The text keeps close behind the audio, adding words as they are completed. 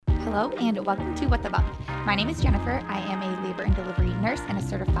Hello and welcome to What the Bump. My name is Jennifer. I am a labor and delivery nurse and a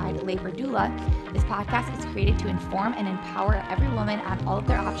certified labor doula. This podcast is created to inform and empower every woman on all of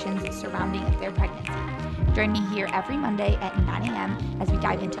their options surrounding their pregnancy. Join me here every Monday at 9 a.m. as we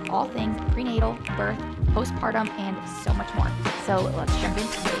dive into all things prenatal, birth, postpartum, and so much more. So let's jump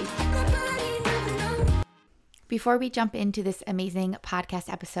into today's episode. Before we jump into this amazing podcast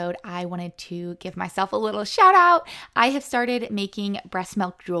episode, I wanted to give myself a little shout out. I have started making breast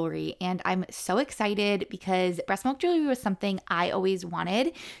milk jewelry and I'm so excited because breast milk jewelry was something I always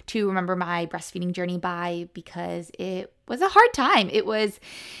wanted to remember my breastfeeding journey by because it was a hard time. It was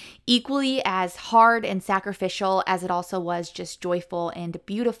equally as hard and sacrificial as it also was just joyful and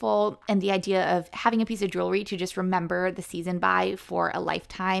beautiful. And the idea of having a piece of jewelry to just remember the season by for a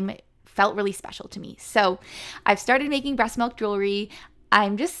lifetime felt really special to me. So I've started making breast milk jewelry.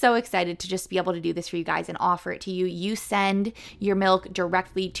 I'm just so excited to just be able to do this for you guys and offer it to you. You send your milk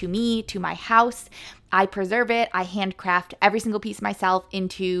directly to me, to my house. I preserve it. I handcraft every single piece myself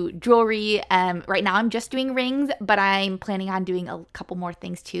into jewelry. Right now I'm just doing rings, but I'm planning on doing a couple more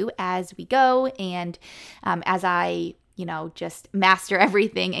things too as we go. And as I, just master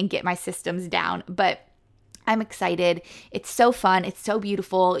everything and get my systems down. But I'm excited. It's so fun. It's so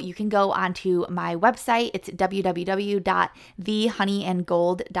beautiful. You can go onto my website. It's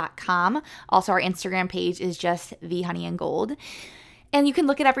www.thehoneyandgold.com. Also, our Instagram page is just thehoneyandgold. And you can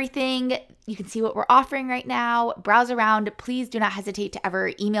look at everything. You can see what we're offering right now. Browse around. Please do not hesitate to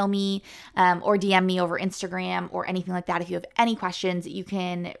ever email me or DM me over Instagram or anything like that. If you have any questions, you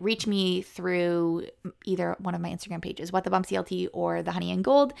can reach me through either one of my Instagram pages, What the Bump CLT or The Honey and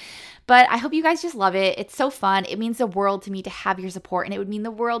Gold. But I hope you guys just love it. It's so fun. It means the world to me to have your support, and it would mean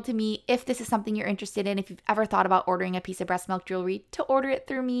the world to me if this is something you're interested in. If you've ever thought about ordering a piece of breast milk jewelry, to order it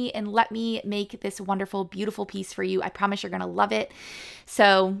through me and let me make this wonderful, beautiful piece for you. I promise you're going to love it.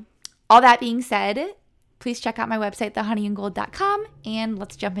 So all that being said, please check out my website, thehoneyandgold.com, and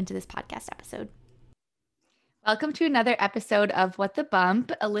let's jump into this podcast episode. Welcome to another episode of What the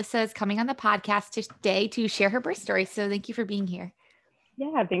Bump. Alyssa is coming on the podcast today to share her birth story. So thank you for being here.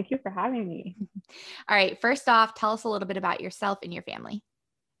 Yeah, thank you for having me. All right. First off, tell us a little bit about yourself and your family.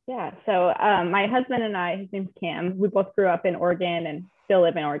 Yeah. So my husband and I, his name's Cam. We both grew up in Oregon and still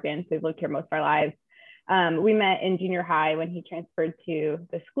live in Oregon. So we've lived here most of our lives. We met in junior high when he transferred to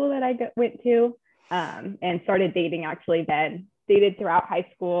the school that I went to and started dating actually then. Dated throughout high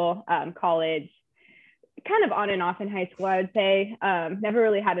school, college, kind of on and off in high school, I would say. Never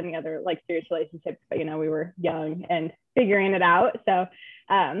really had any other serious relationships, but we were young and figuring it out. So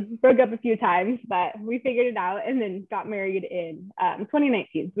broke up a few times, but we figured it out and then got married in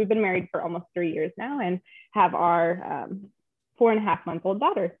 2019. So we've been married for almost 3 years now and have our 4.5-month-old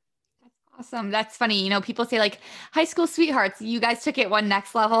daughter. Awesome. That's funny. People say high school sweethearts. You guys took it one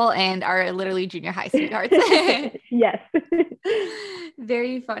next level and are literally junior high sweethearts. Yes.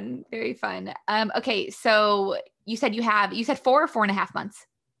 Very fun. Very fun. Okay. So you said you said 4 or 4.5 months.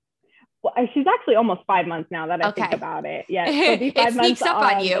 Well, she's actually almost 5 months now that I think about it. Yes. It'll be 5 it months sneaks up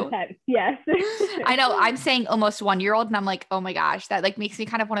on you. Yes. I know. I'm saying almost 1-year-old and I'm like, oh my gosh, that makes me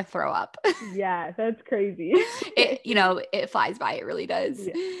kind of want to throw up. Yeah, that's crazy. It flies by. It really does.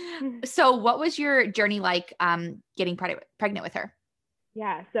 Yeah. So what was your journey like getting pregnant with her?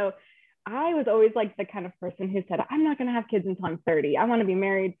 Yeah. So I was always the kind of person who said, I'm not going to have kids until I'm 30. I want to be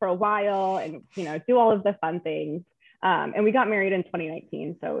married for a while and, do all of the fun things. And we got married in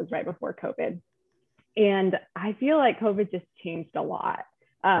 2019. So it was right before COVID. And I feel like COVID just changed a lot.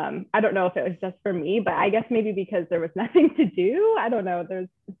 I don't know if it was just for me, but I guess maybe because there was nothing to do. I don't know. There's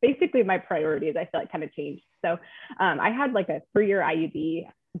basically my priorities, I feel kind of changed. So I had a 3-year IUD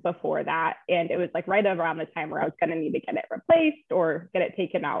before that. And it was right around the time where I was going to need to get it replaced or get it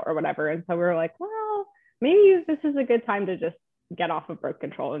taken out or whatever. And so we were like, well, maybe this is a good time to just get off of birth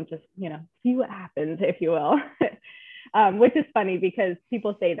control and just, see what happens, if you will. Which is funny because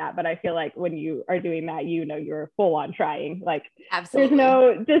people say that, but I feel like when you are doing that, you're full on trying. Absolutely. There's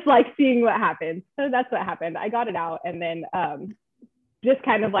no just seeing what happens. So that's what happened. I got it out and then just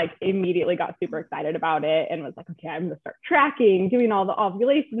kind of immediately got super excited about it and was okay, I'm gonna start tracking, doing all the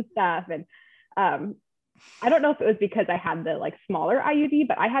ovulation stuff. And I don't know if it was because I had the smaller IUD,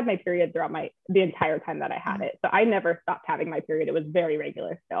 but I had my period throughout the entire time that I had it. So I never stopped having my period. It was very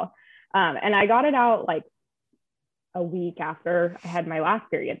regular still. And I got it out a week after I had my last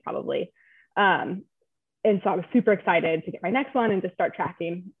period probably. And so I was super excited to get my next one and just start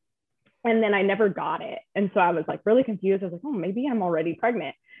tracking. And then I never got it. And so I was really confused. I was oh, maybe I'm already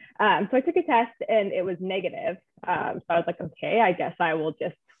pregnant. So I took a test and it was negative. So I was okay, I guess I will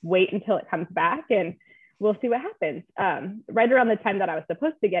just wait until it comes back. And we'll see what happens. Right around the time that I was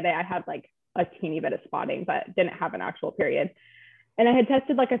supposed to get it, I had like a teeny bit of spotting, but didn't have an actual period. And I had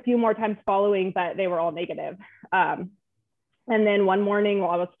tested like a few more times following, but they were all negative. And then one morning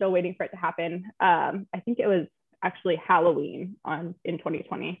while I was still waiting for it to happen, I think it was actually Halloween in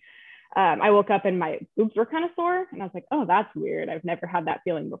 2020. I woke up and my boobs were kind of sore, and I was like, oh, that's weird. I've never had that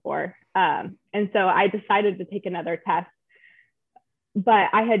feeling before. And so I decided to take another test, but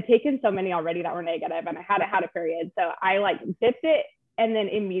I had taken so many already that were negative, and I hadn't had a period. So I like dipped it and then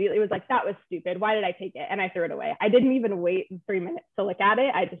immediately was like, that was stupid. Why did I take it? And I threw it away. I didn't even wait 3 minutes to look at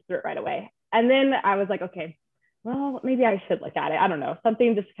it. I just threw it right away. And then I was like, okay, well, maybe I should look at it. I don't know.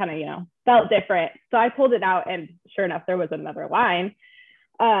 Something just kind of, felt different. So I pulled it out, and sure enough, there was another line.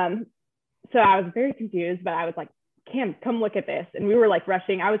 So I was very confused, but I was like, Cam, come look at this. And we were like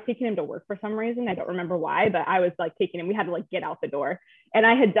rushing. I was taking him to work for some reason. I don't remember why, but I was like taking him. We had to like get out the door. And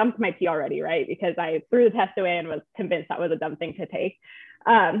I had dumped my pee already, right? Because I threw the test away and was convinced that was a dumb thing to take.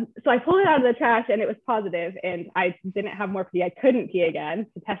 So I pulled it out of the trash, and it was positive, and I didn't have more pee. I couldn't pee again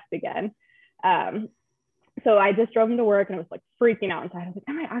to test again. So I just drove him to work, and I was like freaking out inside. I was like,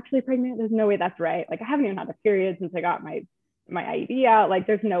 am I actually pregnant? There's no way that's right. Like, I haven't even had a period since I got my IUD out. Like,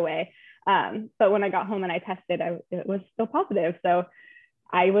 there's no way. But when I got home and I tested, it was still positive. So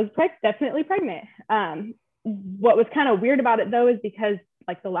I was definitely pregnant. What was kind of weird about it though, is because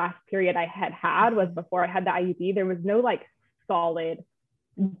like the last period I had was before I had the IUD, there was no like solid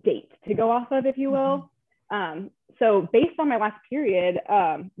date to go off of, if you will. So based on my last period,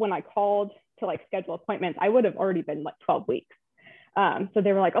 when I called to like schedule appointments, I would have already been like 12 weeks. So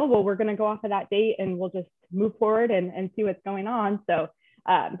they were like, oh, well, we're going to go off of that date and we'll just move forward and see what's going on. So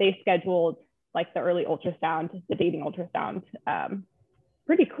they scheduled like the early ultrasound, the dating ultrasound,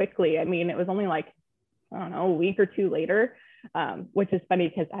 pretty quickly. I mean, it was only like, I don't know, a week or two later, which is funny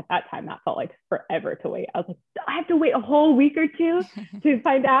because at that time that felt like forever to wait. I was like, I have to wait a whole week or two to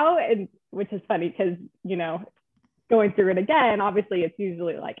find out. And which is funny because, going through it again, obviously it's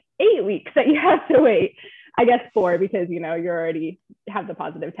usually like 8 weeks that you have to wait. I guess 4 because, you already have the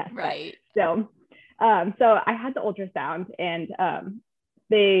positive test. Right. So I had the ultrasound, and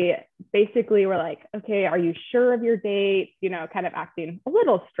they basically were like, okay, are you sure of your date? Kind of acting a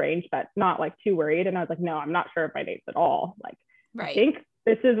little strange, but not like too worried. And I was like, no, I'm not sure of my dates at all. Like, right. I think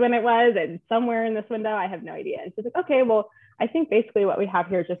this is when it was, and somewhere in this window, I have no idea. And she's like, okay, well, I think basically what we have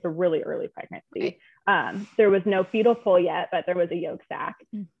here is just a really early pregnancy. Right. There was no fetal pull yet, but there was a yolk sac.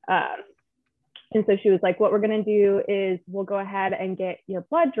 And so she was like, what we're going to do is we'll go ahead and get your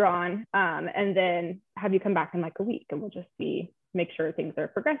blood drawn, and then have you come back in like a week, and we'll just make sure things are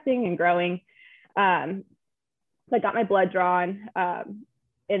progressing and growing. So I got my blood drawn, and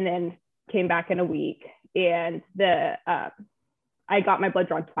then came back in a week, and I got my blood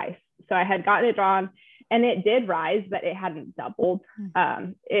drawn twice. So I had gotten it drawn, and it did rise, but it hadn't doubled.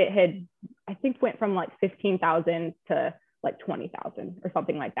 It had, I think, went from like 15,000 to like 20,000 or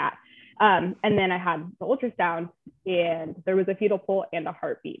something like that. And then I had the ultrasound, and there was a fetal pull and a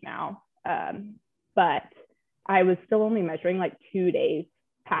heartbeat now. But I was still only measuring like 2 days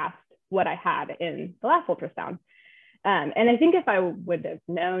past what I had in the last ultrasound. And I think if I would have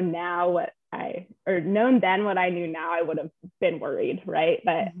known known then what I knew now, I would have been worried, right?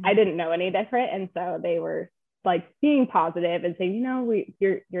 But I didn't know any different. And so they were like being positive and saying,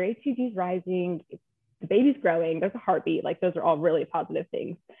 your HCG is rising, the baby's growing, there's a heartbeat. Like, those are all really positive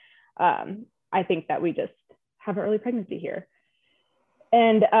things. I think that we just have an early pregnancy here.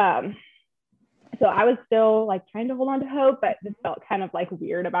 And so I was still like trying to hold on to hope, but just felt kind of like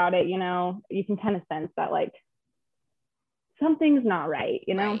weird about it. You can kind of sense that like something's not right,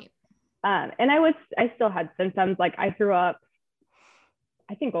 Right. And I still had symptoms. Like, I threw up,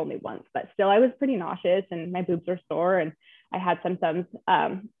 I think only once, but still I was pretty nauseous, and my boobs were sore, and I had symptoms.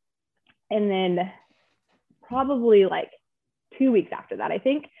 And then probably like 2 weeks after that, I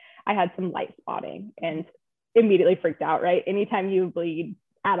think I had some light spotting, and immediately freaked out, right? Anytime you bleed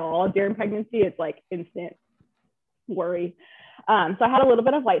at all during pregnancy, it's like instant worry. So I had a little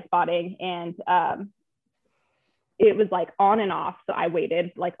bit of light spotting, and it was like on and off. So I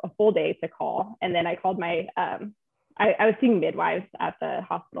waited like a full day to call. And then I called I was seeing midwives at the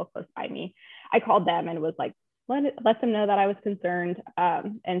hospital close by me. I called them and was like, let them know that I was concerned.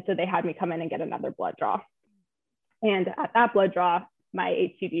 And so they had me come in and get another blood draw. And at that blood draw, my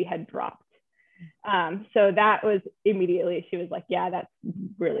HCG had dropped. So that was immediately, she was like, yeah, that's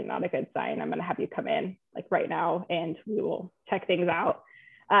really not a good sign. I'm going to have you come in like right now, and we will check things out.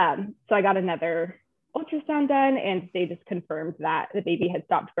 So I got another ultrasound done, and they just confirmed that the baby had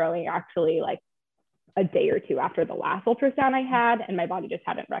stopped growing actually like a day or two after the last ultrasound I had, and my body just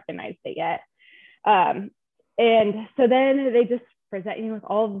hadn't recognized it yet. And so then they just present you with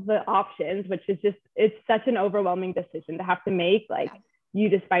all of the options, which is just, it's such an overwhelming decision to have to make. Like, you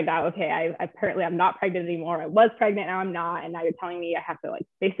just find out, okay, apparently I'm not pregnant anymore. I was pregnant, now I'm not. And now you're telling me I have to like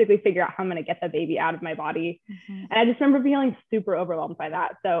basically figure out how I'm going to get the baby out of my body. And I just remember feeling super overwhelmed by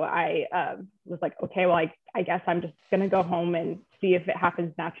that. So I was like, okay, well, I guess I'm just going to go home and see if it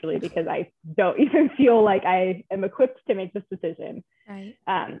happens naturally, because I don't even feel like I am equipped to make this decision. Right.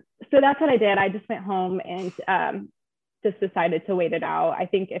 So that's what I did. I just went home and just decided to wait it out. I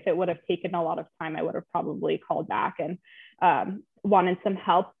think if it would have taken a lot of time, I would have probably called back and wanted some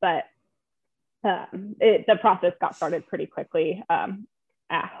help, but the process got started pretty quickly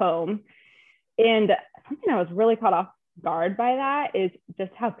at home. And something I was really caught off guard by that is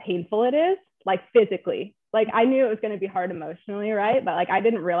just how painful it is, like physically. Like, I knew it was going to be hard emotionally, right? But like, I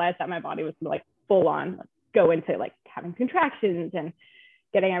didn't realize that my body was like full on go into like having contractions and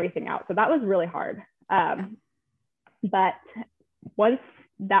getting everything out. So that was really hard. But once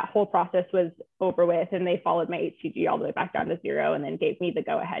that whole process was over with and they followed my HCG all the way back down to 0 and then gave me the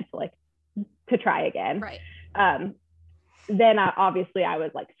go ahead to try again. Right. Then obviously I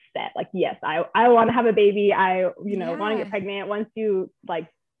was like set, like, yes, I want to have a baby. I want to get pregnant. Once you like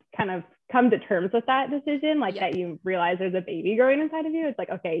kind of come to terms with that decision, like that you realize there's a baby growing inside of you, it's like,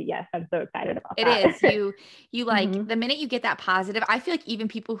 okay, yes, I'm so excited about that. It is. You like the minute you get that positive, I feel like even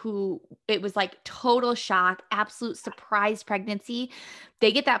people who it was like total shock, absolute surprise pregnancy,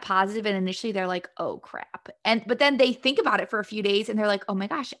 they get that positive and initially they're like, oh crap. But then they think about it for a few days and they're like, oh my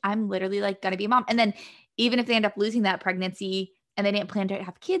gosh, I'm literally like going to be a mom. And then even if they end up losing that pregnancy and they didn't plan to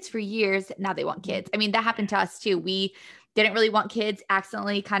have kids for years, now they want kids. I mean, that happened to us too. We didn't really want kids,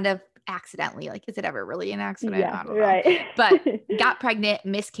 accidentally, like, is it ever really an accident? Yeah, I don't know. right. But got pregnant,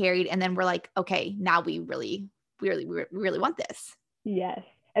 miscarried. And then we're like, okay, now we really want this. Yes.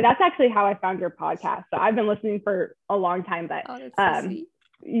 And that's actually how I found your podcast. So I've been listening for a long time, but that's so sweet.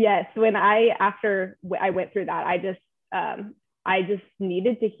 Yes, after I went through that, I just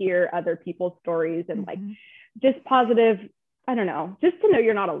needed to hear other people's stories and like just positive, I don't know, just to know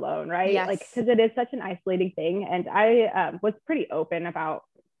you're not alone, right? Yes. Like, because it is such an isolating thing. And I was pretty open about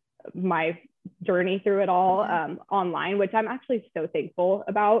my journey through it all online, which I'm actually so thankful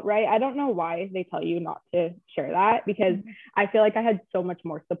about, right? I don't know why they tell you not to share that, because I feel like I had so much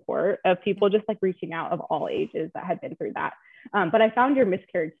more support of people just like reaching out of all ages that had been through that. But I found your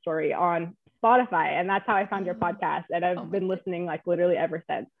miscarriage story on Spotify, and that's how I found your podcast. And I've been listening like literally ever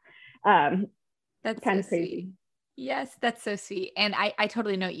since. That's kind of so crazy. Sweet. Yes, that's so sweet. And I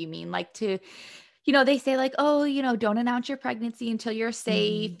totally know what you mean. Like they say like, oh, don't announce your pregnancy until you're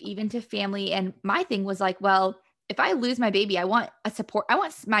safe, even to family. And my thing was like, well, if I lose my baby, I want a support. I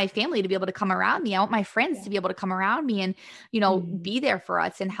want my family to be able to come around me. I want my friends to be able to come around me and, be there for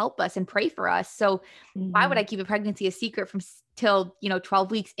us and help us and pray for us. So why would I keep a pregnancy a secret from till,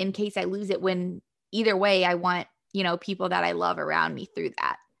 12 weeks in case I lose it, when either way, I want, people that I love around me through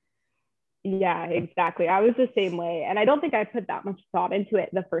that. Yeah, exactly. I was the same way. And I don't think I put that much thought into it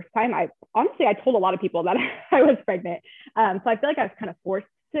the first time. I told a lot of people that I was pregnant. So I feel like I was kind of forced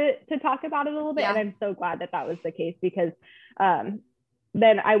to talk about it a little bit. And I'm so glad that was the case, because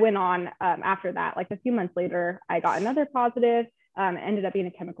then I went on after that, like a few months later, I got another positive, ended up being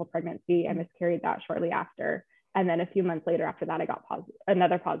a chemical pregnancy. I miscarried that shortly after. And then a few months later after that, I got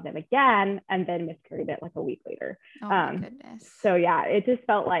another positive again, and then miscarried it like a week later. Oh my goodness. So yeah, it just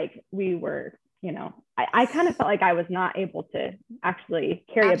felt like we were, I kind of felt like I was not able to actually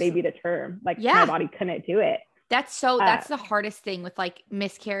carry a baby to term. Like my body couldn't do it. That's the hardest thing with like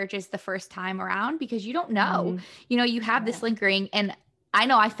miscarriages the first time around, because you don't know, you have this lingering. And I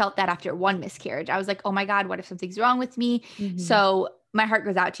know I felt that after one miscarriage. I was like, oh my God, what if something's wrong with me? So my heart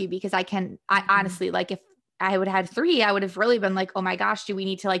goes out to you, because I honestly, like if I would have had 3, I would have really been like, oh my gosh, do we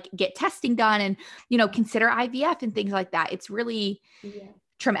need to like get testing done and, consider IVF and things like that. It's really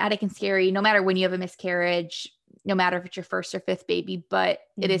traumatic and scary, no matter when you have a miscarriage, no matter if it's your 1st or 5th baby, but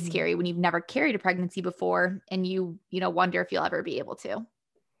it is scary when you've never carried a pregnancy before and you wonder if you'll ever be able to.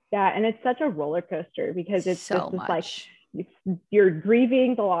 Yeah. And it's such a roller coaster, because it's so much. Like you're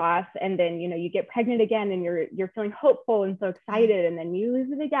grieving the loss, and then, you get pregnant again and you're feeling hopeful and so excited, and then you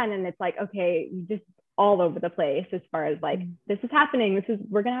lose it again. And it's like, okay, you just all over the place as far as like, this is happening,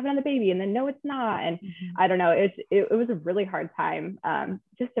 we're gonna have another baby, and then no, it's not. And I don't know, it was a really hard time.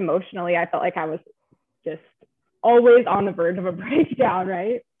 Just emotionally, I felt like I was just always on the verge of a breakdown,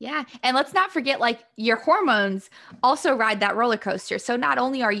 right? Yeah. And let's not forget, like, your hormones also ride that roller coaster. So not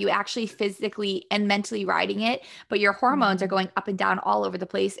only are you actually physically and mentally riding it, but your hormones are going up and down all over the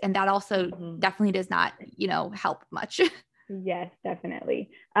place. And that also definitely does not, help much. Yes, definitely.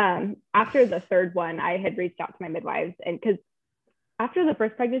 After the third one, I had reached out to my midwives, and because after the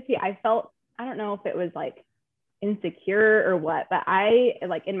first pregnancy, I felt, I don't know if it was like insecure or what, but I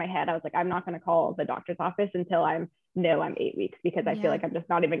like in my head, I was like, I'm not going to call the doctor's office until I'm 8 weeks, because I feel like I'm just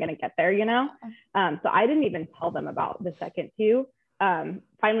not even going to get there, you know? So I didn't even tell them about the second two.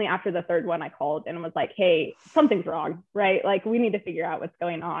 Finally, after the third one, I called and was like, hey, something's wrong, right? Like, we need to figure out what's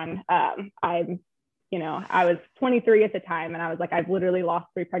going on. I was 23 at the time, and I was like, I've literally lost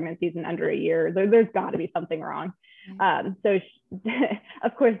 3 pregnancies in under a year. There's got to be something wrong. So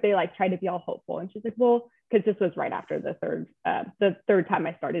of course they like tried to be all hopeful, and she's like, well, because this was right after the third time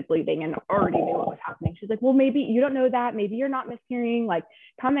I started bleeding and already knew what was happening. She's like, well, maybe you don't know that. Maybe you're not miscarrying. Like,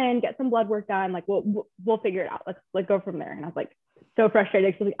 come in, get some blood work done. Like, we'll figure it out. Let's go from there. And I was like, so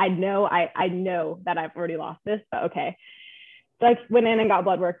frustrated. She's like, I know that I've already lost this, but okay. So I went in and got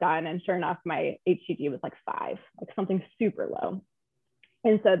blood work done, and sure enough, my HCG was like 5, like something super low.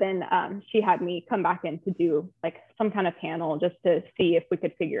 And so then she had me come back in to do like some kind of panel just to see if we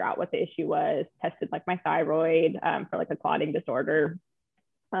could figure out what the issue was, tested like my thyroid for like a clotting disorder,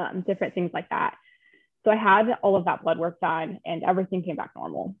 different things like that. So I had all of that blood work done, and everything came back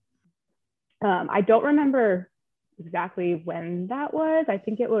normal. I don't remember exactly when that was. I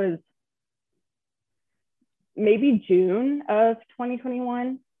think it was maybe June of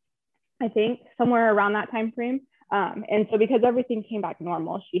 2021, I think, somewhere around that time frame. And so because everything came back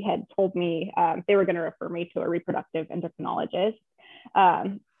normal, she had told me they were going to refer me to a reproductive endocrinologist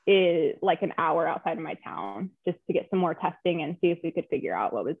like an hour outside of my town, just to get some more testing and see if we could figure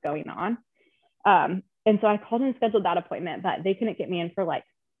out what was going on. And so I called and scheduled that appointment, but they couldn't get me in for like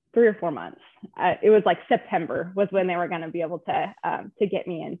 3 or 4 months. It was like September was when they were going to be able to get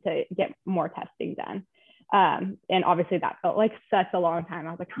me in to get more testing done. And obviously that felt like such a long time.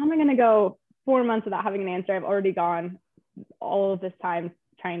 I was like, how am I going to go 4 months without having an answer? I've already gone all of this time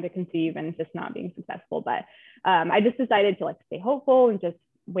trying to conceive and just not being successful. But I just decided to like stay hopeful and just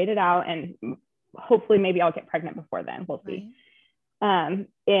wait it out, and hopefully maybe I'll get pregnant before then. We'll see. Right.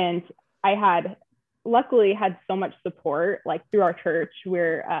 And I luckily had so much support like through our church,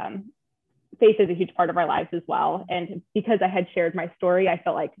 where faith is a huge part of our lives as well. And because I had shared my story, I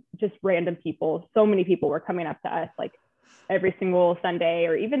felt like just random people, so many people were coming up to us like every single Sunday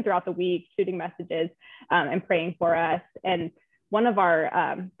or even throughout the week, shooting messages and praying for us. And one of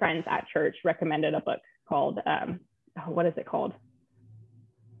our friends at church recommended a book called, what is it called?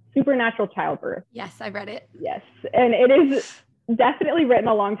 Supernatural Childbirth. Yes, I read it. Yes. And it is definitely written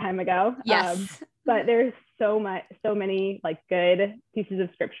a long time ago. Yes. But there's so many like good pieces of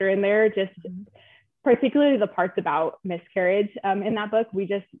scripture in there, just particularly the parts about miscarriage in that book.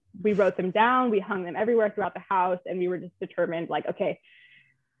 We wrote them down, we hung them everywhere throughout the house, and we were just determined like, okay,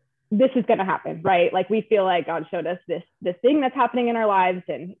 this is going to happen, right? Like, we feel like God showed us this thing that's happening in our lives,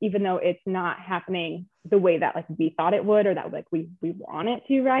 and even though it's not happening the way that like we thought it would, or that like we want it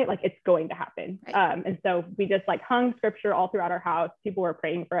to, right? Like, it's going to happen. Right. And so we just like hung scripture all throughout our house. People were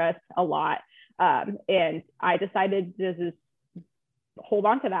praying for us a lot. And I decided to just hold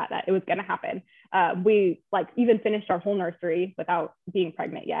on to that it was going to happen. We like even finished our whole nursery without being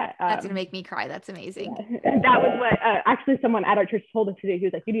pregnant yet. That's gonna make me cry. That's amazing. Yeah. And that was what actually someone at our church told us to do. He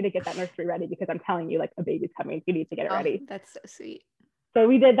was like, you need to get that nursery ready, because I'm telling you, like, a baby's coming. You need to get it ready. That's so sweet. So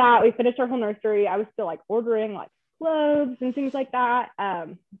we did that. We finished our whole nursery. I was still like ordering like clothes and things like that.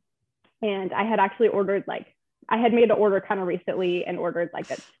 And I had actually ordered I had made an order kind of recently and ordered like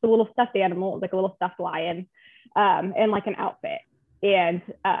a little stuffed animal, like a little stuffed lion, and like an outfit. And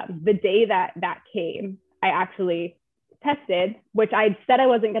the day that came, I actually tested, which I said I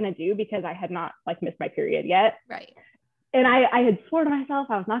wasn't going to do because I had not like missed my period yet. Right. And I had sworn to myself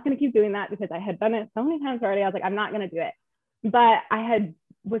I was not going to keep doing that, because I had done it so many times already. I was like, I'm not going to do it. But I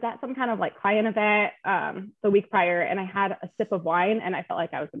was at some kind of like client event the week prior, and I had a sip of wine, and I felt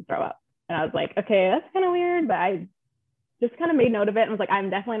like I was going to throw up. And I was like, okay, that's kind of weird, but I just kind of made note of it and was like, I'm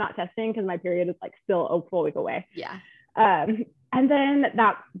definitely not testing, because my period is like still a full week away. Yeah. And then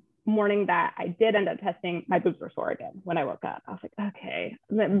that morning that I did end up testing, my boobs were sore again when I woke up. I was like, okay,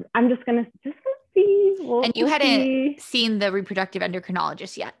 I'm just gonna see. And you hadn't seen the reproductive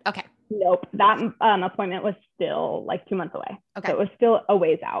endocrinologist yet? Okay. Nope. That appointment was still like 2 months away. Okay. So it was still a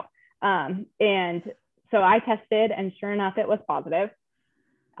ways out. And so I tested, and sure enough, it was positive.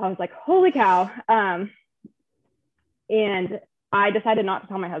 I was like, holy cow. And I decided not to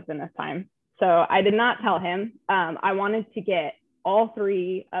tell my husband this time. So I did not tell him. I wanted to get all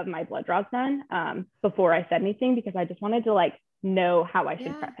 3 of my blood draws done before I said anything, because I just wanted to like know how I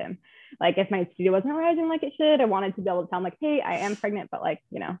should prep him. Like, if my HCG wasn't rising like it should, I wanted to be able to tell him like, hey, I am pregnant, but like,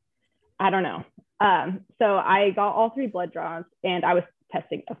 I don't know. So I got all 3 blood draws, and I was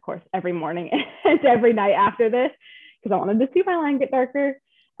testing, of course, every morning and every night after this because I wanted to see my line get darker.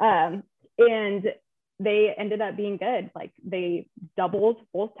 And they ended up being good. Like they doubled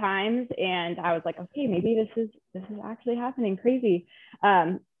both times, and I was like, okay, maybe this is actually happening. Crazy.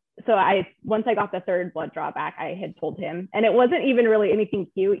 So once I got the 3rd blood draw back, I had told him, and it wasn't even really anything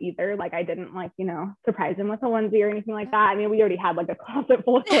cute either. Like I didn't like, surprise him with a onesie or anything like that. I mean, we already had like a closet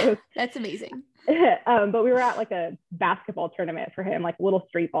full of clothes. That's amazing. But we were at like a basketball tournament for him, like a little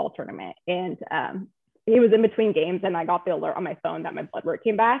street ball tournament. And he was in between games, and I got the alert on my phone that my blood work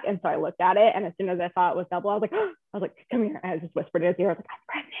came back. And so I looked at it, and as soon as I saw it was double, I was like, come here. And I just whispered in his ear, I was like,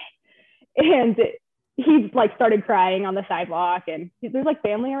 I'm pregnant. And he like started crying on the sidewalk, and there's like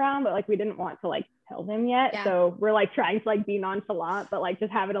family around, but like we didn't want to like tell him yet. Yeah. So we're like trying to like be nonchalant, but like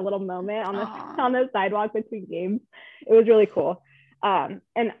just having a little moment on the sidewalk between games. It was really cool. And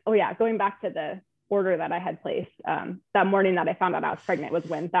oh yeah, going back to the order that I had placed, that morning that I found out I was pregnant was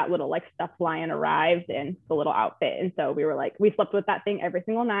when that little like stuffed lion arrived in the little outfit. And so we slept with that thing every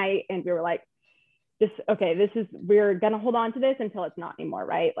single night, and we were like, just, okay, we're going to hold on to this until it's not anymore.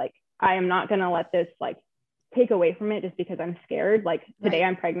 Right. Like I am not going to let this like take away from it just because I'm scared. Like today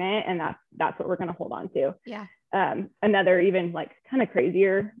I'm pregnant, and that's what we're going to hold on to. Yeah. Another even like kind of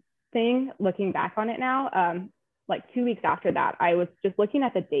crazier thing looking back on it now, like 2 weeks after that, I was just looking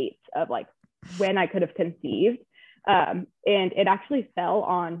at the dates of like when I could have conceived. And it actually fell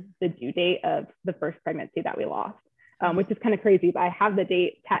on the due date of the first pregnancy that we lost, which is kind of crazy, but I have the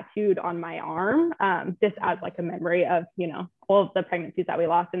date tattooed on my arm, just as like a memory of, all of the pregnancies that we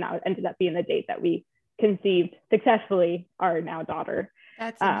lost. And that ended up being the date that we conceived successfully our now daughter.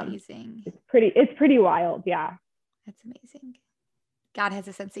 That's amazing. It's pretty wild. Yeah. That's amazing. God has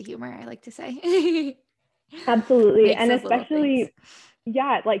a sense of humor, I like to say. Absolutely. And especially,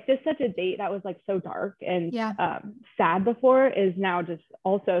 like just such a date that was like so dark and sad before is now just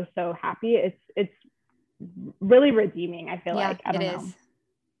also so happy. It's really redeeming, I feel like. I don't know.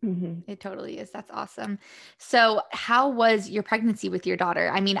 Mm-hmm. It totally is. That's awesome. So how was your pregnancy with your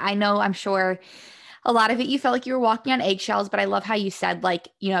daughter? I mean, I'm sure a lot of it, you felt like you were walking on eggshells, but I love how you said like,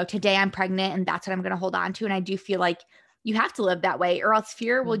 today I'm pregnant and that's what I'm going to hold on to. And I do feel like you have to live that way, or else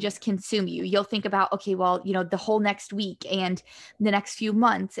fear will just consume you. You'll think about, okay, well, the whole next week and the next few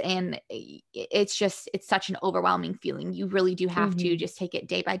months. And it's such an overwhelming feeling. You really do have to just take it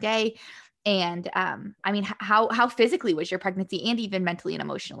day by day. And I mean, how physically was your pregnancy, and even mentally and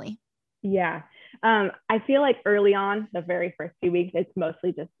emotionally? Yeah. I feel like early on, the very first few weeks, it's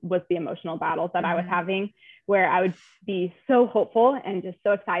mostly just was the emotional battles that I was having, where I would be so hopeful and just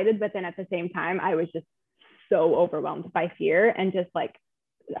so excited. But then at the same time, I was just so overwhelmed by fear, and just like,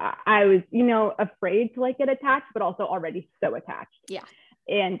 I was, afraid to like get attached, but also already so attached. Yeah.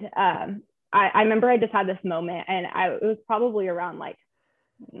 And I remember I just had this moment, and it was probably around like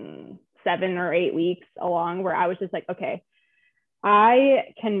 7 or 8 weeks along, where I was just like, okay,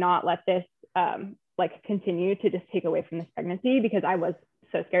 I cannot let this like continue to just take away from this pregnancy, because I was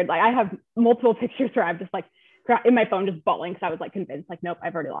so scared. Like I have multiple pictures where I'm just like in my phone just bawling, because I was like convinced like, nope,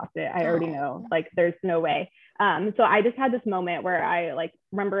 I've already lost it. I already know, like there's no way. So I just had this moment where I like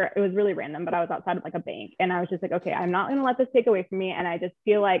remember, it was really random, but I was outside of like a bank, and I was just like, okay, I'm not gonna let this take away from me. And I just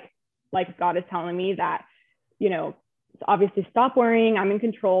feel like God is telling me that, obviously stop worrying, I'm in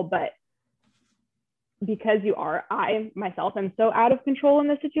control. But because I myself am so out of control in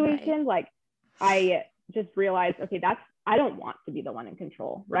this situation, like I just realized, okay, I don't want to be the one in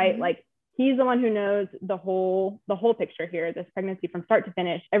control, right? Like he's the one who knows the whole picture here, this pregnancy from start to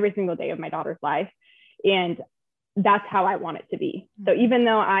finish, every single day of my daughter's life. And that's how I want it to be. So even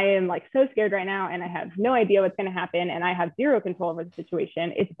though I am like so scared right now, and I have no idea what's going to happen, and I have zero control over the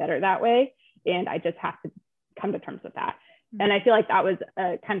situation, it's better that way. And I just have to come to terms with that. And I feel like that was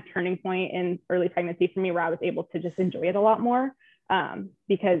a kind of turning point in early pregnancy for me, where I was able to just enjoy it a lot more,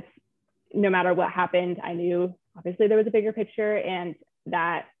 because no matter what happened, I knew obviously there was a bigger picture, and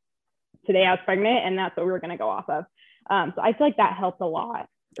that today I was pregnant, and that's what we were going to go off of. So I feel like that helped a lot.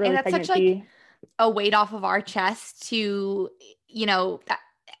 And that's pregnancy. Such like a weight off of our chest to,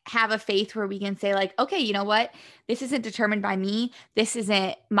 have a faith where we can say like, okay, you know what? This isn't determined by me. This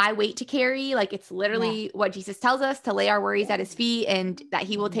isn't my weight to carry. Like it's literally what Jesus tells us, to lay our worries at his feet, and that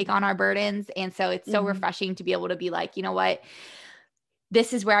he will take on our burdens. And so it's so refreshing to be able to be like, you know what?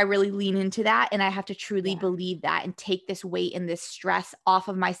 This is where I really lean into that. And I have to truly believe that and take this weight and this stress off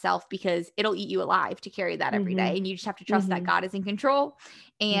of myself, because it'll eat you alive to carry that every day. And you just have to trust that God is in control.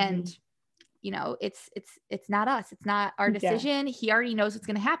 And it's not us. It's not our decision. He already knows what's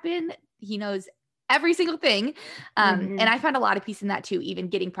going to happen. He knows every single thing. Mm-hmm. And I found a lot of peace in that too, even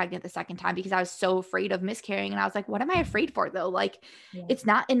getting pregnant the second time, because I was so afraid of miscarrying. And I was like, what am I afraid for though? Like, Yeah. it's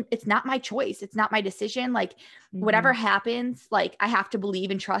not my choice. It's not my decision. Like Mm-hmm. whatever happens, like I have to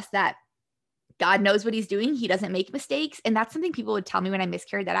believe and trust that God knows what he's doing. He doesn't make mistakes. And that's something people would tell me when I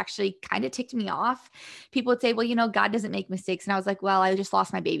miscarried that actually kind of ticked me off. People would say, well, God doesn't make mistakes. And I was like, well, I just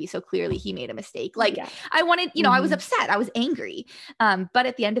lost my baby. So clearly he made a mistake. Like I wanted, I was upset. I was angry. But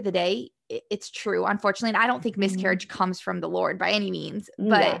at the end of the day, it's true, unfortunately. And I don't think miscarriage comes from the Lord by any means,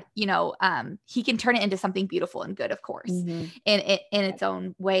 but he can turn it into something beautiful and good, of course, in its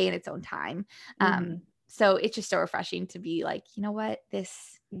own way, in its own time. So it's just so refreshing to be like, you know what,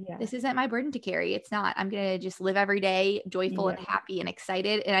 this isn't my burden to carry. It's not. I'm going to just live every day joyful and happy and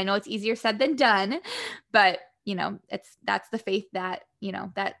excited. And I know it's easier said than done, but that's the faith that,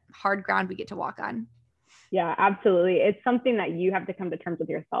 that hard ground we get to walk on. Yeah, absolutely. It's something that you have to come to terms with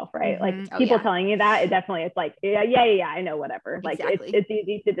yourself, right? Like people telling you that, it's like, yeah, I know, whatever. Like it's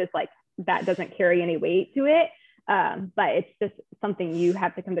easy to just like, that doesn't carry any weight to it. But it's just something you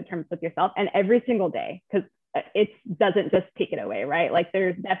have to come to terms with yourself, and every single day, because it doesn't just take it away, right? Like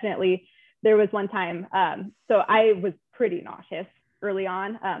there was one time, so I was pretty nauseous early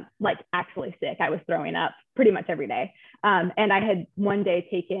on, like actually sick. I was throwing up pretty much every day. And I had one day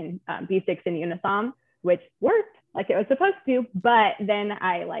taken B6 and Unisom, which worked like it was supposed to, but then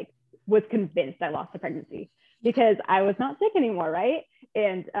I like was convinced I lost the pregnancy because I was not sick anymore, right?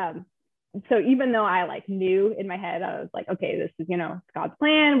 And so even though I like knew in my head, I was like, okay, this is, God's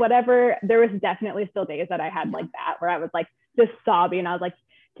plan, whatever, there was definitely still days that I had like that, where I was like just sobbing. I was like,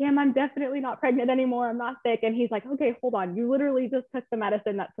 damn, I'm definitely not pregnant anymore. I'm not sick. And he's like, okay, hold on. You literally just took the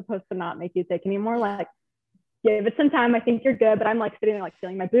medicine that's supposed to not make you sick anymore. Like, give it some time. I think you're good. But I'm like sitting there, like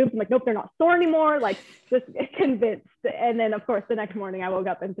feeling my boobs. I'm like, nope, they're not sore anymore. Like just convinced. And then of course, the next morning I woke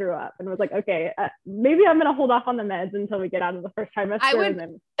up and threw up and was like, okay, maybe I'm going to hold off on the meds until we get out of the first trimester. And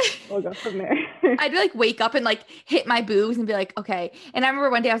then we'll go from there. I'd like wake up and like hit my boobs and be like, okay. And I remember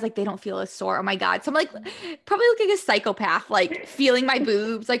one day I was like, they don't feel as sore. Oh my God. So I'm like, probably looking like a psychopath, like feeling my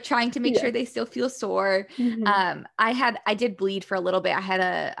boobs, like trying to make sure they still feel sore. I did bleed for a little bit. I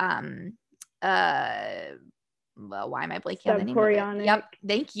had well, why am I blanking on the name of it? Yep.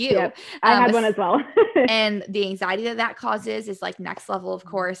 Thank you. Yep. I had one as well. And the anxiety that causes is like next level, of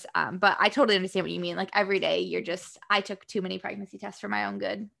course. But I totally understand what you mean. Like every day I took too many pregnancy tests for my own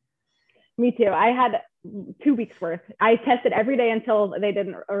good. Me too. I had 2 weeks worth. I tested every day until they did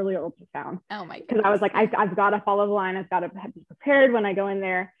an early ultrasound. Oh my God. Because I was like, I've got to follow the line. I've got to be prepared when I go in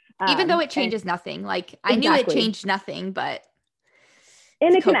there. Even though it changes nothing. Like I knew it changed nothing, but.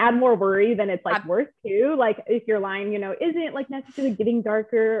 And it can add more worry than it's like worth too. Like if your line, isn't like necessarily getting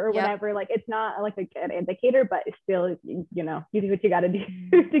darker or whatever, like it's not like a good indicator, but it's still, you do what you got to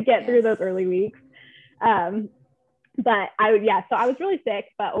do to get through those early weeks. But so I was really sick,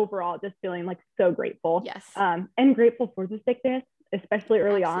 but overall just feeling like so grateful. Yes. And grateful for the sickness, especially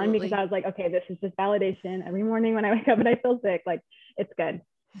early on, because I was like, okay, this is just validation. Every morning when I wake up and I feel sick, like it's good.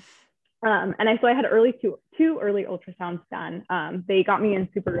 And so I had two early ultrasounds done. They got me in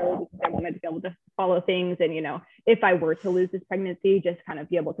super early because I wanted to be able to follow things. And, if I were to lose this pregnancy, just kind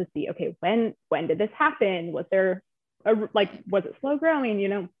of be able to see, okay, when did this happen? Was there was it slow growing?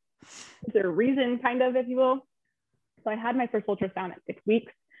 Is there a reason, kind of, if you will? So I had my first ultrasound at 6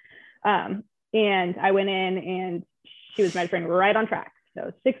 weeks. And I went in and she was measuring right on track.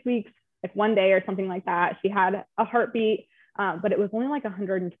 So 6 weeks, like one day or something like that. She had a heartbeat, but it was only like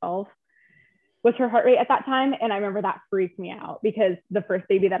 112 was her heart rate at that time. And I remember that freaked me out because the first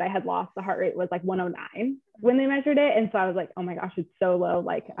baby that I had lost, the heart rate was like 109 when they measured it. And so I was like, oh my gosh, it's so low.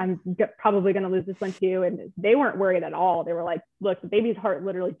 Like I'm probably going to lose this one too. And they weren't worried at all. They were like, look, the baby's heart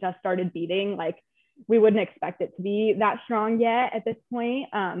literally just started beating. Like we wouldn't expect it to be that strong yet at this point.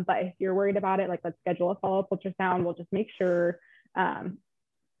 But if you're worried about it, like let's schedule a follow-up ultrasound. We'll just make sure. And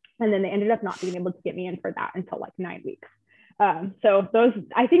then they ended up not being able to get me in for that until like 9 weeks. So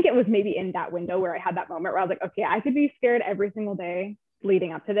I think it was maybe in that window where I had that moment where I was like, okay, I could be scared every single day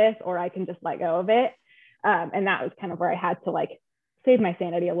leading up to this, or I can just let go of it. And that was kind of where I had to like save my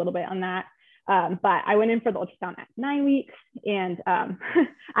sanity a little bit on that. But I went in for the ultrasound at 9 weeks and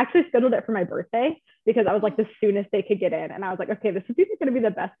actually scheduled it for my birthday because I was like the soonest they could get in. And I was like, okay, this is either going to be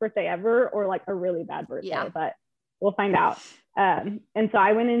the best birthday ever or like a really bad birthday, but we'll find out. And so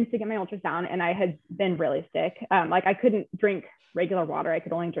I went in to get my ultrasound and I had been really sick. Like I couldn't drink regular water. I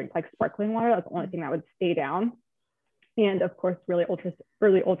could only drink like sparkling water. That's the only thing that would stay down. And of course, early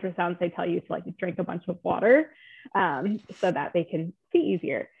ultrasounds, they tell you to like drink a bunch of water so that they can see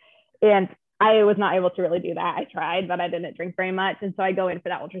easier. And I was not able to really do that. I tried, but I didn't drink very much. And so I go in for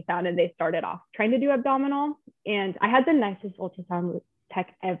that ultrasound, and they started off trying to do abdominal. And I had the nicest ultrasound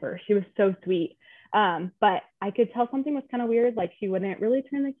tech ever. She was so sweet. But I could tell something was kind of weird. Like she wouldn't really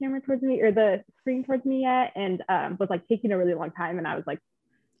turn the camera towards me or the screen towards me yet. And was like taking a really long time. And I was like,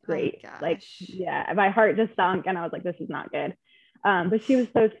 great. Oh Like, yeah, my heart just sunk, and I was like, this is not good. But she was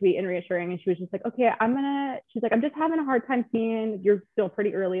so sweet and reassuring. And she was just like, okay, she's like, I'm just having a hard time seeing. You're still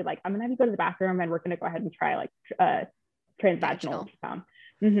pretty early. Like, I'm going to have you go to the bathroom, and we're going to go ahead and try like transvaginal ultrasound.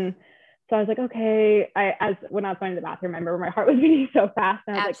 Mm-hmm. So I was like, okay. When I was going to the bathroom, I remember my heart was beating so fast.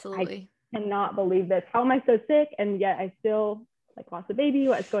 And I was Absolutely. like, I cannot believe this. How am I so sick? And yet I still like lost a baby.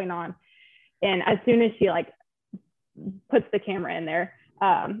 What's going on? And as soon as she like puts the camera in there,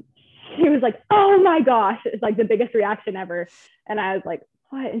 she was like, oh my gosh, it's like the biggest reaction ever. And I was like,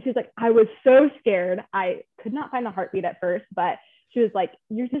 what? And she's like, I was so scared. I could not find the heartbeat at first, but she was like,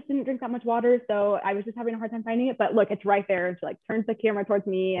 you just didn't drink that much water. So I was just having a hard time finding it, but look, it's right there. And she like turns the camera towards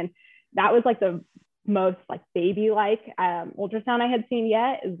me. And that was like the most like baby-like ultrasound I had seen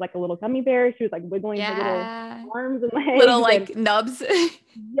yet. It was like a little gummy bear. She was like wiggling her little arms and legs. Little like nubs.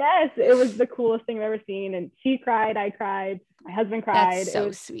 Yes, it was the coolest thing I've ever seen. And she cried, I cried, my husband cried. That's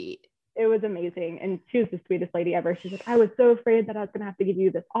so sweet. It was amazing. And she was the sweetest lady ever. She's like, I was so afraid that I was going to have to give you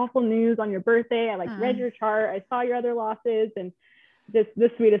this awful news on your birthday. I like read your chart. I saw your other losses, and just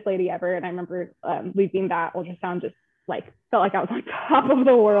the sweetest lady ever. And I remember leaving that ultrasound, just like felt like I was on top of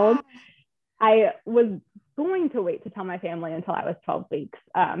the world. I was going to wait to tell my family until I was 12 weeks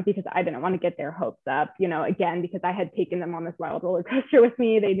because I didn't want to get their hopes up, again, because I had taken them on this wild roller coaster with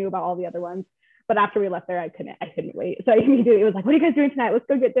me. They knew about all the other ones. But after we left there, I couldn't wait. So I immediately was like, what are you guys doing tonight? Let's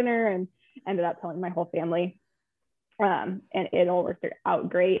go get dinner. And ended up telling my whole family. And it all worked out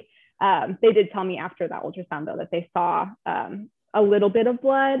great. They did tell me after that ultrasound, though, that they saw a little bit of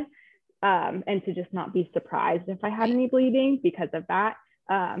blood and to just not be surprised if I had any bleeding because of that.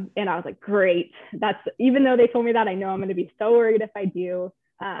 And I was like, great. Even though they told me that, I know I'm going to be so worried if I do.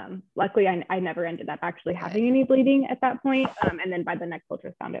 Luckily, I never ended up actually having any bleeding at that point. And then by the next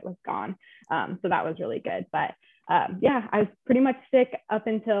ultrasound, it was gone. So that was really good. But yeah, I was pretty much sick up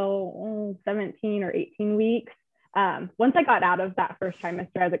until 17 or 18 weeks. Once I got out of that first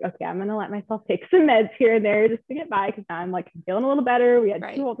trimester, I was like, okay, I'm going to let myself take some meds here and there just to get by, because now I'm like feeling a little better. We had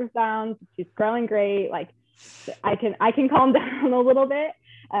 2 ultrasounds. She's growing great. Like I can calm down a little bit.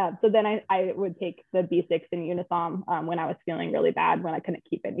 So then I would take the B6 and Unisom when I was feeling really bad, when I couldn't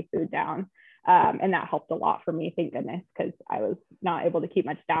keep any food down. And that helped a lot for me, thank goodness, because I was not able to keep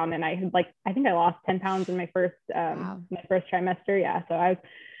much down. And I had I think I lost 10 pounds in my first trimester. Yeah. So I was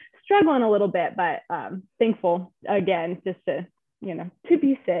struggling a little bit, but thankful again, just to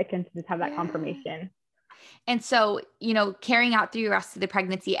be sick and to just have that confirmation. And so, carrying out through the rest of the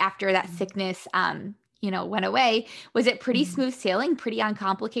pregnancy after that sickness, went away, was it pretty smooth sailing, pretty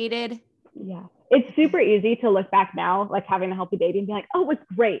uncomplicated? Yeah. It's super easy to look back now, like having a healthy baby and be like, oh, it's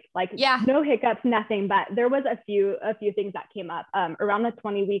great. Like no hiccups, nothing. But there was a few things that came up around the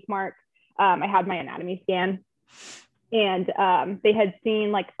 20-week mark. I had my anatomy scan, and they had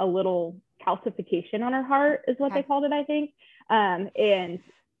seen like a little calcification on her heart is what they called it, I think. And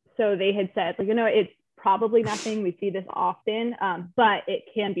so they had said, it's probably nothing. We see this often, but it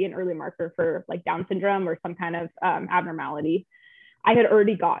can be an early marker for like Down syndrome or some kind of abnormality. I had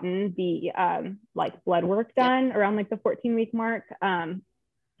already gotten the like blood work done around like the 14-week mark, and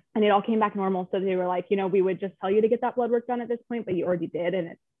it all came back normal. So they were like, we would just tell you to get that blood work done at this point, but you already did, and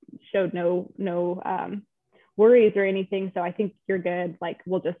it showed no worries or anything. So I think you're good. Like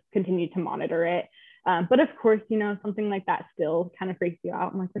we'll just continue to monitor it. But of course, something like that still kind of freaks you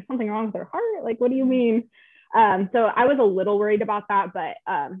out. I'm like, there's something wrong with her heart. Like, what do you mean? So I was a little worried about that, but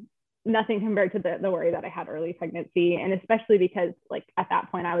nothing compared to the worry that I had early pregnancy. And especially because like at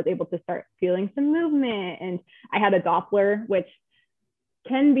that point I was able to start feeling some movement, and I had a Doppler, which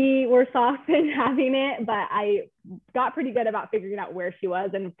can be worse off than having it, but I got pretty good about figuring out where she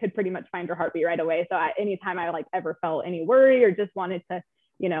was and could pretty much find her heartbeat right away. So anytime I like ever felt any worry or just wanted to,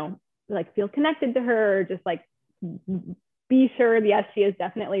 like feel connected to her, or just like be sure, yes, she is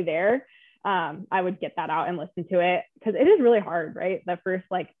definitely there. I would get that out and listen to it, because it is really hard, right? The first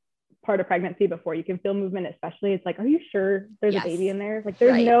like part of pregnancy before you can feel movement, especially, it's like, are you sure there's a baby in there? Like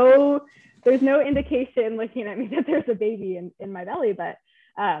there's no indication looking at me that there's a baby in my belly. But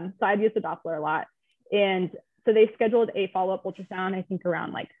so I'd use the Doppler a lot. And so they scheduled a follow-up ultrasound, I think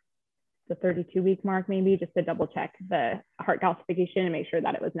around like the 32-week mark, maybe, just to double check the heart calcification and make sure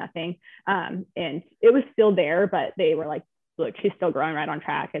that it was nothing. And it was still there, but they were like, look, she's still growing right on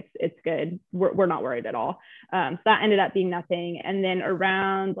track. It's good. We're not worried at all. So that ended up being nothing. And then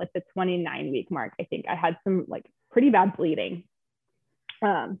around like the 29-week mark, I think I had some like pretty bad bleeding.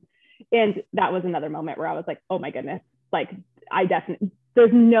 And that was another moment where I was like, oh my goodness, like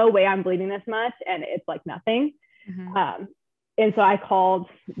there's no way I'm bleeding this much. And it's like nothing. Mm-hmm. And so I called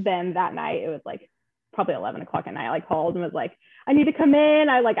them that night. It was like probably 11 o'clock at night. I like called and was like, I need to come in.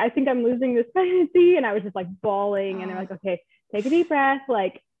 I think I'm losing this pregnancy. And I was just like bawling. And they're like, okay, take a deep breath,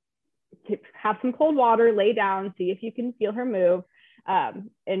 like have some cold water, lay down, see if you can feel her move.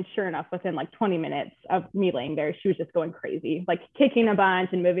 And sure enough, within like 20 minutes of me laying there, she was just going crazy, like kicking a bunch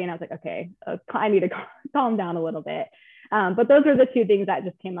and moving. I was like, okay, I need to calm down a little bit. But those are the two things that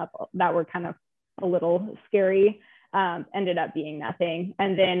just came up that were kind of a little scary. Ended up being nothing.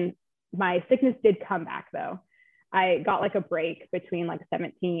 And then my sickness did come back though. I got like a break between like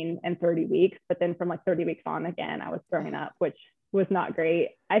 17 and 30 weeks, but then from like 30 weeks on again, I was throwing up, which was not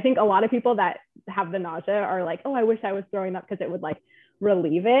great. I think a lot of people that have the nausea are like, oh, I wish I was throwing up because it would like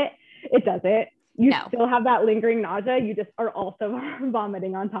relieve it. It doesn't. You still have that lingering nausea. You just are also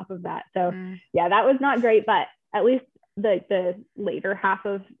vomiting on top of that. So yeah, that was not great, but at least the later half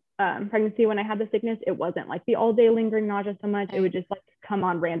of pregnancy, when I had the sickness, it wasn't like the all day lingering nausea so much. It would just like come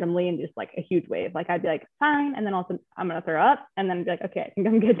on randomly and just like a huge wave. Like I'd be like, fine. And then also I'm going to throw up and then be like, okay, I think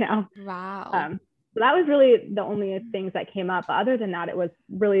I'm good now. Wow. So that was really the only things that came up. But other than that, it was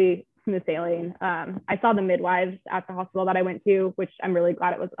really smooth sailing. I saw the midwives at the hospital that I went to, which I'm really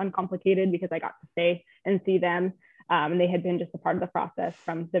glad it was uncomplicated because I got to stay and see them. And they had been just a part of the process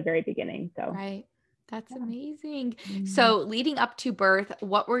from the very beginning. So right. That's amazing. So leading up to birth,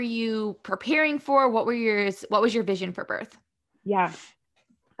 what were you preparing for? What was your vision for birth? Yeah.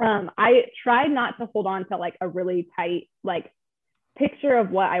 I tried not to hold on to like a really tight, like picture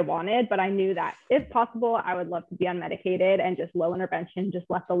of what I wanted, but I knew that if possible, I would love to be unmedicated and just low intervention, just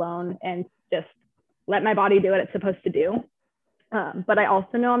left alone and just let my body do what it's supposed to do. But I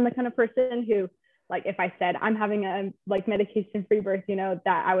also know I'm the kind of person who, like, if I said I'm having a like medication-free birth, you know,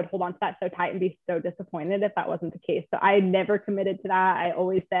 that I would hold on to that so tight and be so disappointed if that wasn't the case. So I never committed to that. I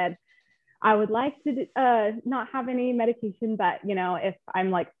always said I would like to not have any medication, but you know, if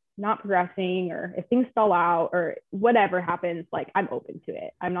I'm like not progressing or if things stall out or whatever happens, like I'm open to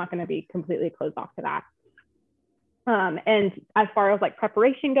it. I'm not going to be completely closed off to that. And as far as like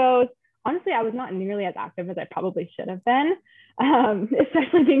preparation goes, honestly, I was not nearly as active as I probably should have been,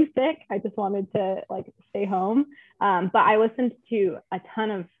 especially being sick. I just wanted to like stay home. But I listened to a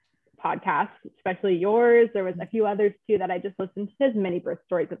ton of podcasts, especially yours. There was a few others too that I just listened to as many birth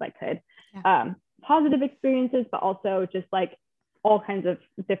stories as I could. Yeah. Positive experiences, but also just like all kinds of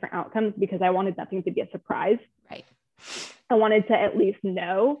different outcomes because I wanted nothing to be a surprise. Right. I wanted to at least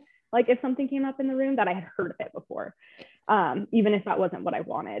know, like if something came up in the room that I had heard of it before, even if that wasn't what I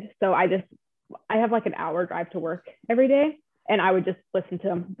wanted. So I have like an hour drive to work every day and I would just listen to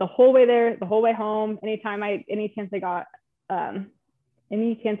them the whole way there, the whole way home, any chance I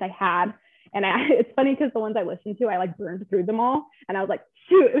had. And it's funny because the ones I listened to, I like burned through them all. And I was like,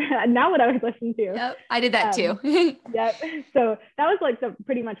 shoot, now what I would listen to. Yep, I did that too. Yep. So that was like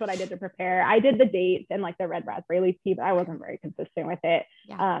pretty much what I did to prepare. I did the dates and like the red raspberry leaf tea, but I wasn't very consistent with it.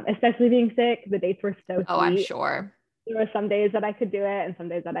 Yeah. Especially being sick, the dates were so sweet. Oh, I'm sure. There were some days that I could do it and some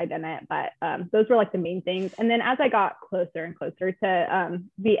days that I didn't, but those were like the main things. And then as I got closer and closer to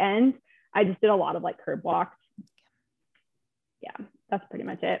the end, I just did a lot of like curb walks. Yeah. That's pretty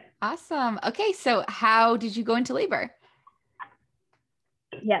much it. Awesome. Okay. So how did you go into labor?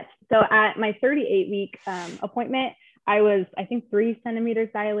 Yes. So at my 38-week appointment, I was, I think, 3 centimeters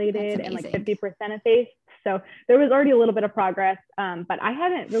dilated and like 50% effaced. So there was already a little bit of progress, but I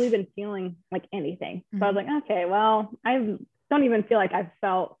hadn't really been feeling like anything. So I was like, okay, well, I don't even feel like I've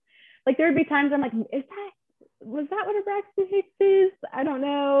felt like there would be times I'm like, was that what a Braxton Hicks is? I don't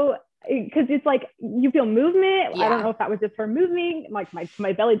know. Because it's like you feel movement. Yeah. I don't know if that was just for moving. Like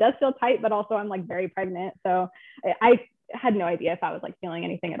my belly does feel tight, but also I'm like very pregnant. So I had no idea if I was like feeling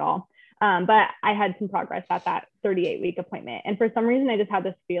anything at all. But I had some progress at that 38-week appointment. And for some reason, I just had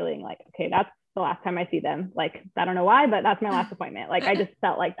this feeling like, okay, that's the last time I see them. Like, I don't know why, but that's my last appointment. Like, I just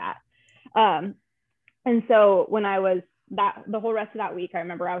felt like that. And so when I was the whole rest of that week, I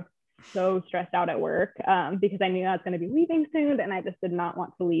remember I was so stressed out at work because I knew I was going to be leaving soon. And I just did not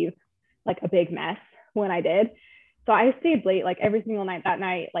want to leave like a big mess when I did. So I stayed late like every single night that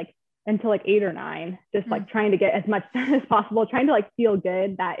night, like until like 8 or 9, just like trying to get as much done as possible, trying to like feel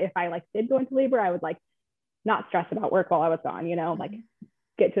good that if I like did go into labor, I would like not stress about work while I was gone, you know, like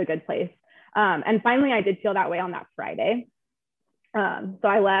get to a good place. And finally I did feel that way on that Friday. So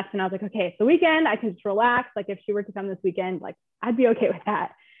I left and I was like, okay, it's the weekend. I can just relax. Like if she were to come this weekend, like I'd be okay with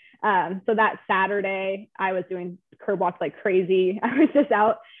that. So that Saturday I was doing curb walks like crazy. I was just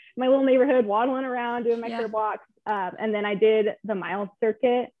out in my little neighborhood, waddling around, doing my curb walks. And then I did the mile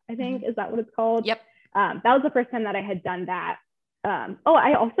circuit, I think, is that what it's called? Yep. That was the first time that I had done that.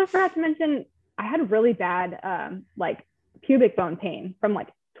 I also forgot to mention, I had really bad, like pubic bone pain from like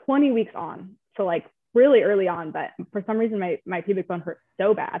 20 weeks on. So like really early on, but for some reason my pubic bone hurt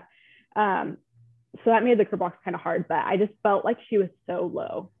so bad. So that made the curb walks kind of hard, but I just felt like she was so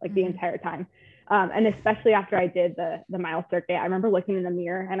low, like the entire time. And especially after I did the mile circuit, I remember looking in the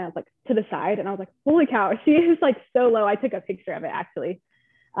mirror and I was like to the side and I was like, holy cow, she is like so low. I took a picture of it actually.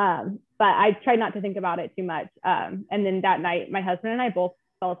 But I tried not to think about it too much. And then that night, my husband and I both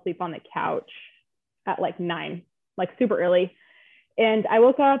fell asleep on the couch at like 9, like super early. And I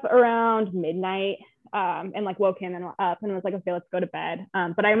woke up around midnight and like woke him and up and was like, okay, let's go to bed.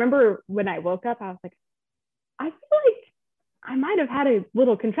 But I remember when I woke up, I was like, I feel like I might have had a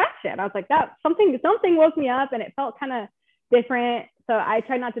little contraction. I was like, that something woke me up and it felt kind of different. So I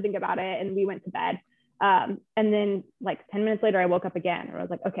tried not to think about it and we went to bed. And then like 10 minutes later, I woke up again and I was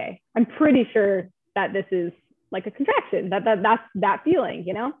like, okay, I'm pretty sure that this is like a contraction, that's that feeling,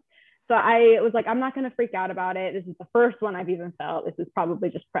 you know? So I was like, I'm not going to freak out about it. This is the first one I've even felt. This is probably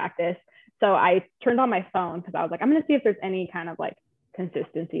just practice. So I turned on my phone because I was like, I'm going to see if there's any kind of like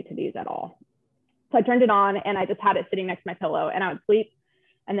consistency to these at all. So I turned it on and I just had it sitting next to my pillow and I would sleep.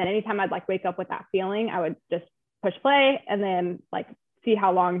 And then anytime I'd like wake up with that feeling, I would just push play and then like see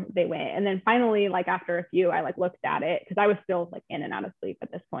how long they went. And then finally, like after a few, I like looked at it because I was still like in and out of sleep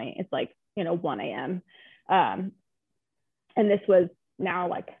at this point. It's like, 1 a.m. And this was now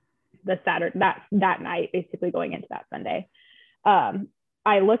like the Saturday, that night, basically going into that Sunday.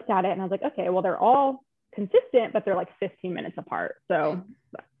 I looked at it and I was like, okay, well, they're all consistent, but they're like 15 minutes apart. So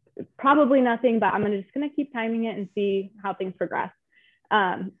probably nothing, but I'm just going to keep timing it and see how things progress.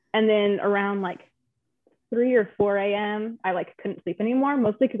 And then around like 3 or 4 a.m., I like couldn't sleep anymore,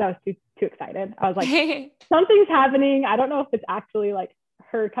 mostly because I was too excited. I was like, something's happening. I don't know if it's actually like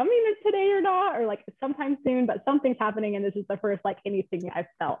her coming today or not, or like sometime soon, but something's happening. And this is the first like anything I've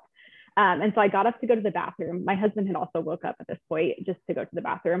felt. And so I got up to go to the bathroom. My husband had also woke up at this point just to go to the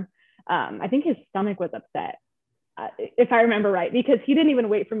bathroom. I think his stomach was upset, if I remember right, because he didn't even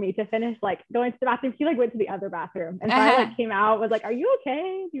wait for me to finish like going to the bathroom. He like went to the other bathroom. And so I like came out, was like, are you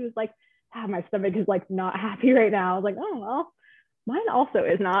okay? He was like, my stomach is like not happy right now. I was like, oh, well, mine also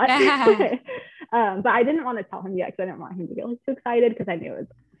is not. But I didn't want to tell him yet because I didn't want him to get like too excited because I knew it was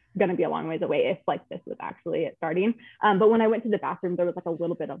going to be a long ways away if like this was actually it starting. But when I went to the bathroom, there was like a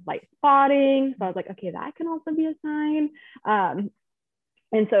little bit of light spotting. So I was like, okay, that can also be a sign.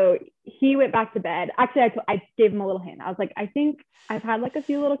 And so he went back to bed. Actually, I gave him a little hint. I was like, I think I've had like a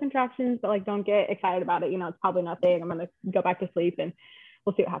few little contractions, but like, don't get excited about it. It's probably nothing. I'm going to go back to sleep and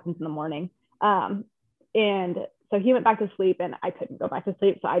we'll see what happens in the morning. And so he went back to sleep and I couldn't go back to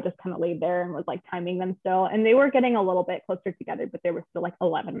sleep. So I just kind of laid there and was like timing them still. And they were getting a little bit closer together, but they were still like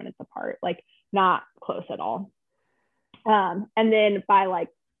 11 minutes apart, like not close at all. And then by like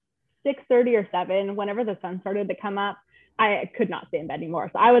 6:30 or 7, whenever the sun started to come up, I could not stay in bed anymore.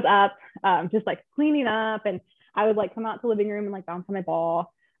 So I was up, just like cleaning up, and I would like come out to the living room and like bounce on my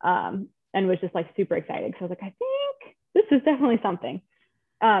ball, and was just like super excited. So I was like, I think this is definitely something.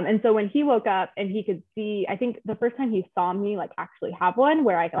 And so when he woke up and he could see, I think the first time he saw me like actually have one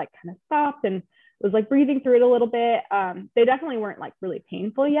where I like kind of stopped and was like breathing through it a little bit. They definitely weren't like really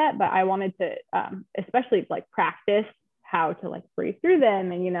painful yet, but I wanted to especially like practice how to like breathe through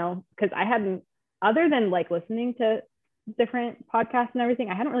them. And, because I hadn't, other than like listening to different podcasts and everything,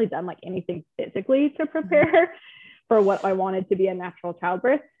 I hadn't really done like anything physically to prepare for what I wanted to be a natural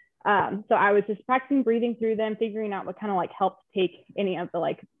childbirth. So I was just practicing breathing through them, figuring out what kind of like helped take any of the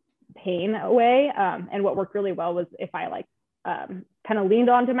like pain away. And what worked really well was if I like kind of leaned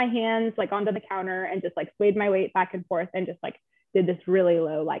onto my hands, like onto the counter and just like swayed my weight back and forth and just like did this really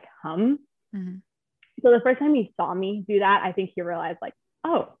low like hum. Mm-hmm. So the first time he saw me do that, I think he realized like,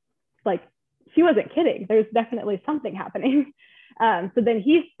 oh, like she wasn't kidding. There's definitely something happening. So then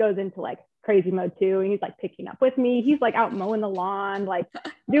he goes into like crazy mode too. And he's like picking up with me. He's like out mowing the lawn, like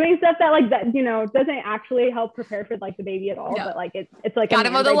doing stuff that like that, doesn't actually help prepare for like the baby at all. No. But like, it's like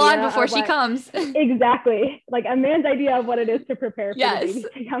gotta mow the lawn before she comes. Exactly. Like a man's idea of what it is to prepare for the baby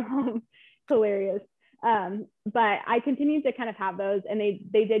to come home. It's hilarious. But I continued to kind of have those, and they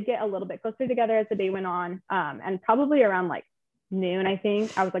did get a little bit closer together as the day went on. And probably around like noon, I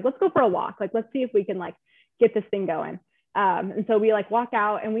think I was like, let's go for a walk. Like, let's see if we can like get this thing going. And so we like walk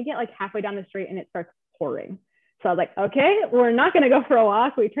out and we get like halfway down the street and it starts pouring. So I was like, okay, we're not going to go for a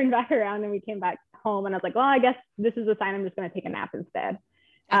walk. We turned back around and we came back home. And I was like, well, I guess this is a sign I'm just going to take a nap instead.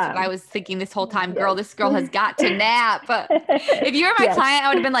 That's what I was thinking this whole time. Girl, Yes. this girl has got to nap. If you were my Yes. client, I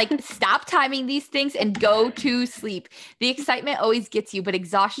would have been like, stop timing these things and go to sleep. The excitement always gets you, but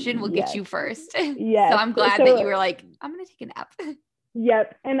exhaustion will get you first. Yes. So I'm glad that you were like, I'm going to take a nap.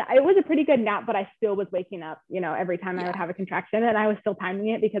 Yep. And it was a pretty good nap, but I still was waking up, every time I would have a contraction, and I was still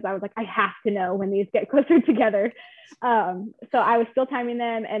timing it because I was like, I have to know when these get closer together. So I was still timing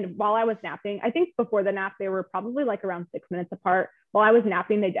them. And while I was napping, I think before the nap, they were probably like around 6 minutes apart. While I was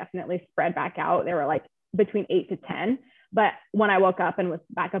napping, they definitely spread back out. They were like between 8 to 10. But when I woke up and was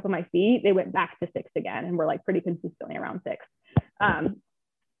back up on my feet, they went back to 6 again and were like pretty consistently around 6.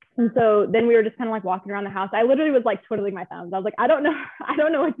 And so then we were just kind of like walking around the house. I literally was like twiddling my thumbs. I was like, I don't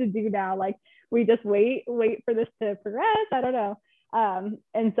know what to do now. Like, we just wait for this to progress. I don't know.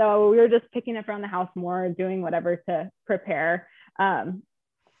 And so we were just picking up around the house more, doing whatever to prepare.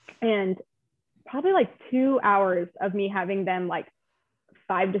 And probably like 2 hours of me having them like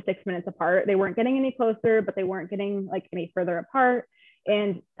 5 to 6 minutes apart. They weren't getting any closer, but they weren't getting like any further apart.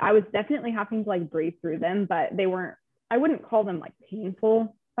 And I was definitely having to like breathe through them, but I wouldn't call them like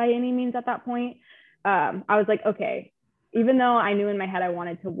painful by any means at that point. I was like, okay, even though I knew in my head I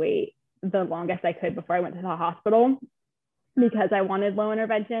wanted to wait the longest I could before I went to the hospital because I wanted low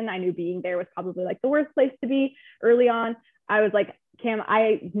intervention, I knew being there was probably like the worst place to be early on. I was like, Cam,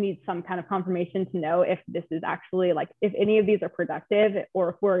 I need some kind of confirmation to know if this is actually like, if any of these are productive or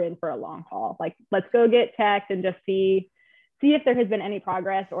if we're in for a long haul. Like, let's go get checked and just see if there has been any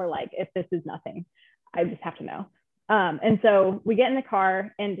progress, or like if this is nothing. I just have to know. And so we get in the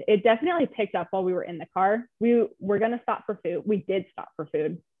car, and it definitely picked up while we were in the car. We were going to stop for food. We did stop for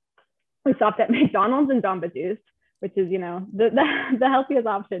food. We stopped at McDonald's and Jamba Juice, which is, the healthiest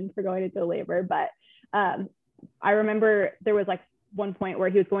option for going into labor. But I remember there was like one point where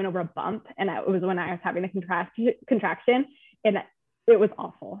he was going over a bump, and it was when I was having a contraction, and it was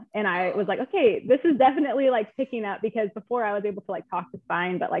awful. And I was like, okay, this is definitely like picking up, because before I was able to like talk just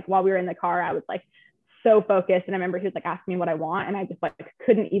fine, but like while we were in the car, I was like so focused. And I remember he was like asking me what I want, and I just like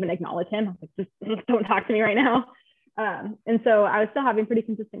couldn't even acknowledge him. I was like, just don't talk to me right now. And so I was still having pretty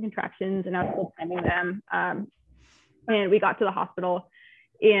consistent contractions, and I was still timing them. And we got to the hospital,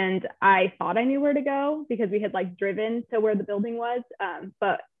 and I thought I knew where to go because we had like driven to where the building was,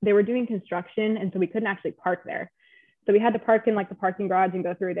 but they were doing construction, and so we couldn't actually park there. So we had to park in like the parking garage and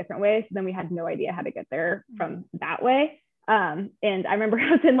go through a different way. So then we had no idea how to get there from that way. And I remember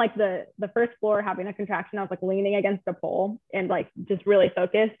I was in like the first floor having a contraction. I was like leaning against a pole and like just really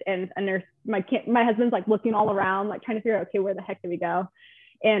focused. And a nurse, my husband's like looking all around, like trying to figure out, okay, where the heck do we go?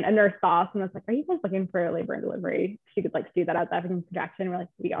 And a nurse saw us and was like, are you guys looking for a labor and delivery? She could like see that I was having a contraction. And we're like,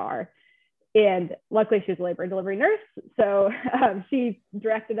 we are. And luckily she was a labor and delivery nurse. So she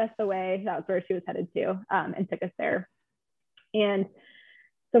directed us the way. That was where she was headed to, and took us there. And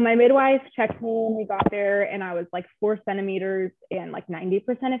so my midwife checked me when we got there, and I was like 4 centimeters and like 90%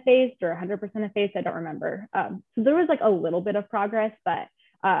 effaced or 100% effaced. I don't remember. So there was like a little bit of progress, but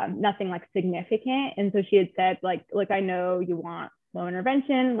nothing like significant. And so she had said like, look, I know you want low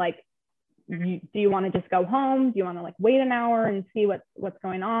intervention. Like, do you want to just go home? Do you want to like wait an hour and see what's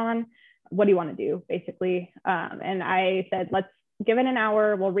going on? What do you want to do, basically? And I said, let's give it an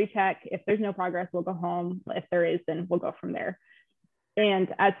hour. We'll recheck. If there's no progress, we'll go home. If there is, then we'll go from there.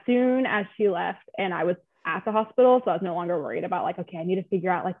 And as soon as she left and I was at the hospital, so I was no longer worried about like, okay, I need to figure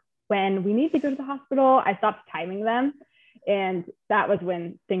out like when we need to go to the hospital, I stopped timing them. And that was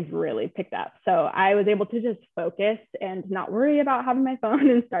when things really picked up. So I was able to just focus and not worry about having my phone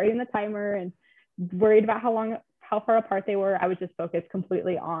and starting the timer and worried about how far apart they were. I was just focused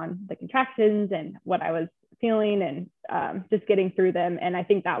completely on the contractions and what I was feeling and just getting through them. And I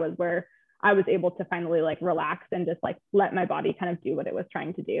think that was where I was able to finally like relax and just like let my body kind of do what it was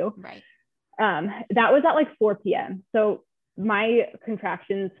trying to do. Right. That was at like 4 p.m. So my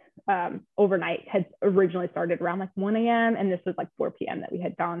contractions overnight had originally started around like 1 a.m. and this was like 4 p.m. that we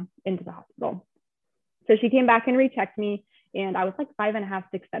had gone into the hospital. So she came back and rechecked me, and I was like 5.5,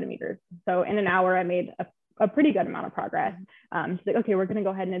 6 centimeters. So in an hour, I made a pretty good amount of progress. She's like, okay, we're going to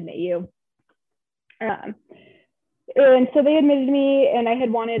go ahead and admit you. And so they admitted me, and I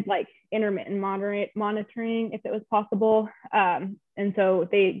had wanted like intermittent monitoring if it was possible. And so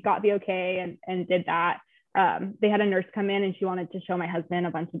they got the okay and did that. They had a nurse come in, and she wanted to show my husband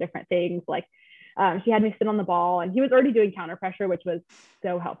a bunch of different things. Like she had me sit on the ball, and he was already doing counter pressure, which was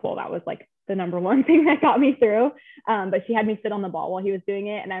so helpful. That was like the number one thing that got me through. But she had me sit on the ball while he was doing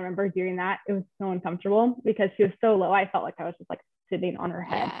it. And I remember doing that. It was so uncomfortable because she was so low. I felt like I was just like sitting on her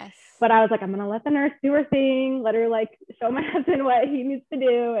head. Yes. But I was like, I'm going to let the nurse do her thing, let her like show my husband what he needs to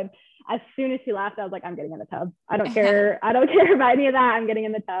do. And as soon as she left, I was like, I'm getting in the tub. I don't care. I don't care about any of that. I'm getting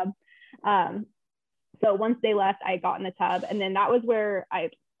in the tub. So once they left, I got in the tub, and then that was where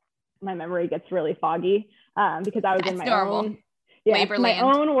my memory gets really foggy, because I was in my own, my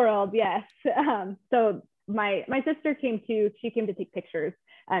own world. Yes. So my sister came too. She came to take pictures,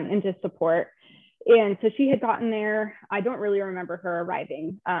 and to support. And so she had gotten there. I don't really remember her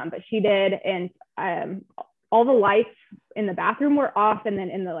arriving, but she did. And all the lights in the bathroom were off, and then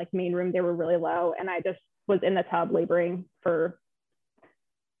in the like main room they were really low. And I just was in the tub laboring for,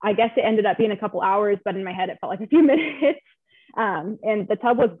 I guess it ended up being a couple hours, but in my head it felt like a few minutes. And the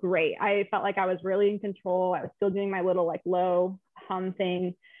tub was great. I felt like I was really in control. I was still doing my little like low hum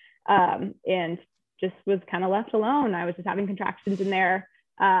thing, and just was kind of left alone. I was just having contractions in there.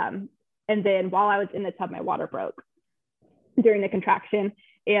 And then while I was in the tub, my water broke during the contraction,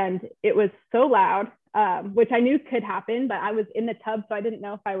 and it was so loud, which I knew could happen, but I was in the tub, so I didn't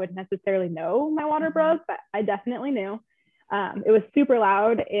know if I would necessarily know my water broke, but I definitely knew. It was super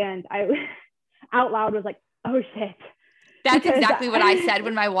loud, and I out loud was like, oh shit. That's exactly what I said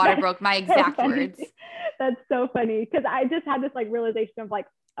when my water broke, my exact words. That's so funny, because I just had this like realization of like,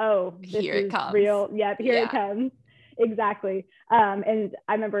 oh, this here is it comes. real. Yep, here it comes. Exactly. And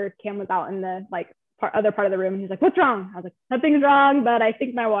I remember Cam was out in the like other part of the room, and he's like, what's wrong? I was like, nothing's wrong, but I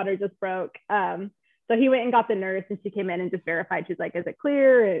think my water just broke. So he went and got the nurse, and she came in and just verified. She's like, is it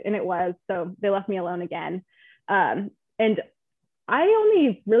clear? And it was. So they left me alone again. And I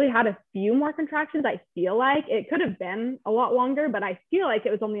only really had a few more contractions. I feel like it could have been a lot longer, but I feel like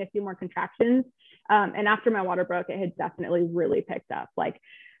it was only a few more contractions. And after my water broke, it had definitely really picked up. Like,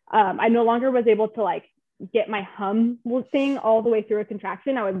 I no longer was able to like get my hum thing all the way through a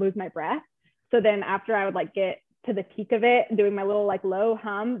contraction. I would lose my breath. So then after I would like get to the peak of it, doing my little like low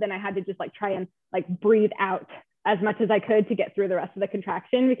hum, then I had to just like try and like breathe out as much as I could to get through the rest of the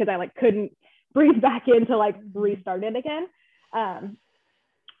contraction, because I like couldn't breathe back in to like restart it again.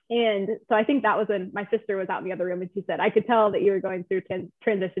 And so I think that was when my sister was out in the other room, and she said, I could tell that you were going through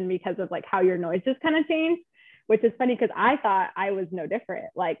transition because of like how your noises kind of changed, which is funny because I thought I was no different.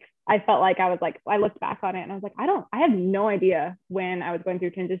 Like I felt like I looked back on it and I was like, I had no idea when I was going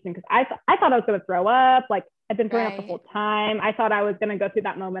through transition, because I thought I was going to throw up. Like I've been throwing up the whole time. I thought I was going to go through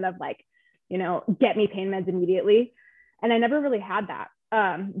that moment of like, get me pain meds immediately. And I never really had that.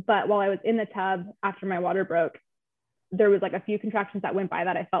 But while I was in the tub after my water broke, there was like a few contractions that went by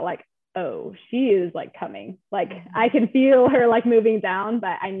that I felt like, oh, she is like coming. Like I can feel her like moving down,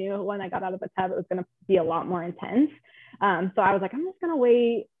 but I knew when I got out of the tub, it was going to be a lot more intense. So I was like, I'm just going to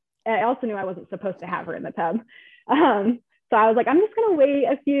wait. I also knew I wasn't supposed to have her in the tub. So I was like, I'm just going to wait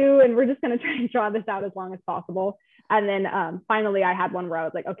a few, and we're just going to try and draw this out as long as possible. And then finally I had one where I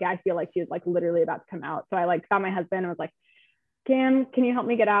was like, okay, I feel like she was like literally about to come out. So I like got my husband and was like, Cam, can you help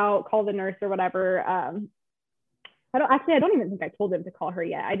me get out? Call the nurse or whatever. I don't even think I told him to call her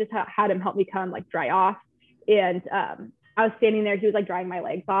yet. I just had him help me come like dry off. And I was standing there, he was like drying my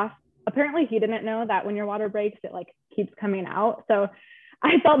legs off. Apparently he didn't know that when your water breaks, it like keeps coming out. So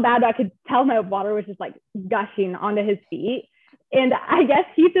I felt bad, but I could tell my water was just like gushing onto his feet. And I guess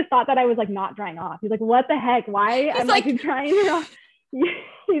he just thought that I was like not drying off. He's like, what the heck? Why? I'm like drying her off.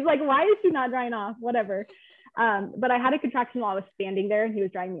 He's like, why is she not drying off? Whatever. But I had a contraction while I was standing there, and he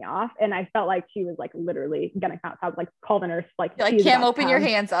was drying me off, and I felt like she was like literally gonna come out. So I was like, call the nurse. Like Cam, open your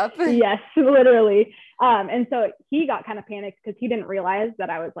hands up. Yes, literally. And so he got kind of panicked because he didn't realize that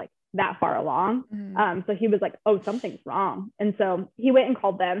I was like that far along. So he was like, oh, something's wrong. And so he went and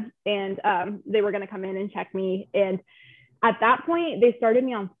called them, and they were gonna come in and check me. And at that point, they started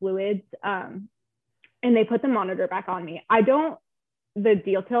me on fluids, and they put the monitor back on me. The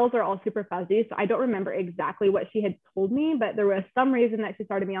details are all super fuzzy, so I don't remember exactly what she had told me, but there was some reason that she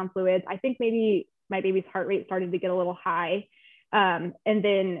started me on fluids. I think maybe my baby's heart rate started to get a little high. And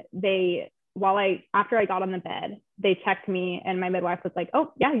then after I got on the bed, they checked me, and my midwife was like,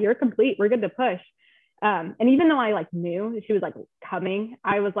 oh yeah, you're complete. We're good to push. And even though I like knew she was like coming,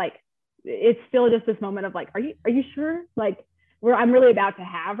 I was like, it's still just this moment of like, are you sure? Like I'm really about to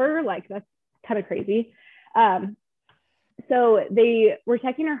have her. Like that's kind of crazy. So they were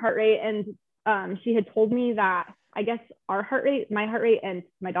checking her heart rate, and she had told me that I guess my heart rate and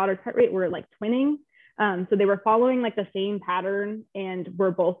my daughter's heart rate were like twinning. So they were following like the same pattern and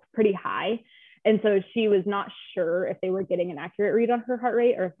were both pretty high. And so she was not sure if they were getting an accurate read on her heart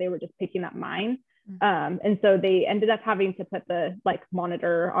rate or if they were just picking up mine. And so they ended up having to put the like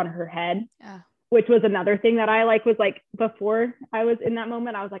monitor on her head, which was another thing that I like was like, before I was in that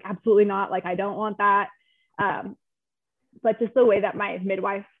moment, I was like, absolutely not. Like, I don't want that. But just the way that my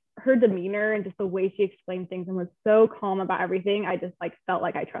midwife, her demeanor and just the way she explained things and was so calm about everything, I just like felt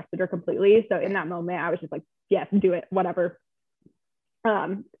like I trusted her completely. So in that moment, I was just like, yes, do it, whatever.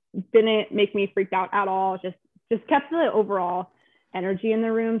 Didn't make me freaked out at all. Just kept the overall energy in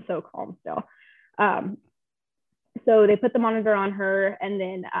the room so calm still. So they put the monitor on her and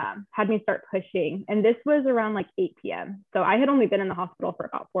then had me start pushing. And this was around like 8 p.m. So I had only been in the hospital for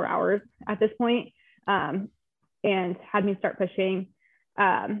about 4 hours at this point, and had me start pushing.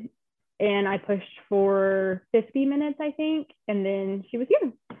 And I pushed for 50 minutes, I think. And then she was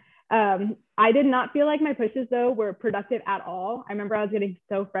here. I did not feel like my pushes though were productive at all. I remember I was getting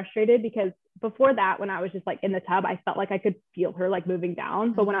so frustrated because before that, when I was just like in the tub, I felt like I could feel her like moving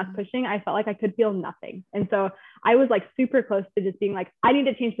down. But when I was pushing, I felt like I could feel nothing. And so I was like super close to just being like, I need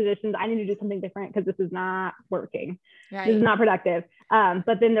to change positions. I need to do something different because this is not working. Right. This is not productive.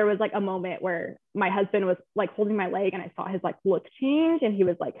 But then there was like a moment where my husband was like holding my leg and I saw his like look change and he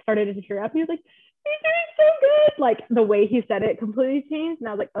was like started to tear up. And he was like, you're doing so good. Like the way he said it completely changed. And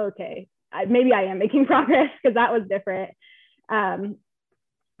I was like, okay, maybe I am making progress because that was different.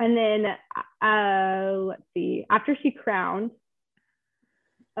 And then let's see, after she crowned,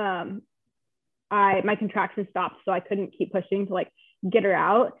 my contractions stopped, so I couldn't keep pushing to like get her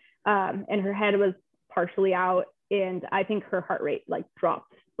out. And her head was partially out, and I think her heart rate like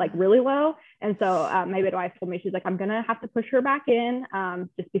dropped like really low. And so my midwife told me, she's like, I'm gonna have to push her back in,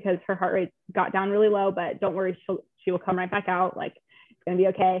 just because her heart rate got down really low, but don't worry, she will come right back out. Like it's gonna be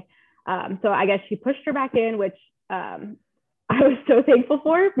okay. So I guess she pushed her back in, which I was so thankful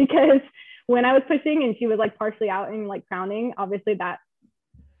for, because when I was pushing and she was like partially out and like crowning, obviously that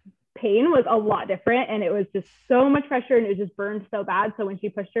pain was a lot different and it was just so much pressure and it just burned so bad. So when she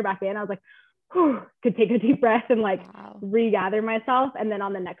pushed her back in, I was like, whew, could take a deep breath and like regather myself. And then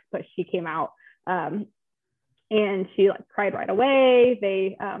on the next push, she came out and she like cried right away.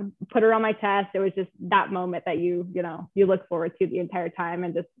 They put her on my chest. It was just that moment that you look forward to the entire time,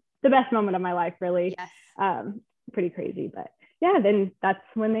 and just the best moment of my life, really. Yes. Pretty crazy, but yeah, then that's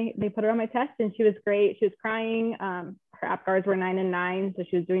when they put her on my chest and she was great. She was crying. Her APGARs were 9 and 9, so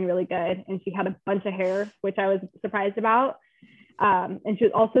she was doing really good. And she had a bunch of hair, which I was surprised about. And she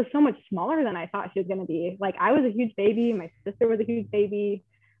was also so much smaller than I thought she was going to be. Like I was a huge baby. My sister was a huge baby.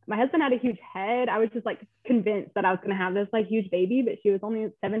 My husband had a huge head. I was just like convinced that I was going to have this like huge baby, but she was only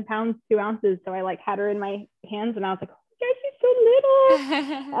 7 pounds, 2 ounces. So I like had her in my hands and I was like, oh, she's so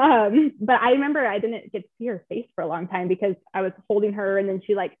little. But I remember I didn't get to see her face for a long time because I was holding her and then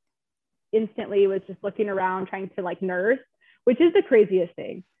she like instantly was just looking around trying to like nurse, which is the craziest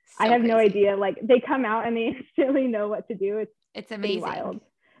thing. So I have no idea. Like they come out and they instantly know what to do. It's amazing. Wild.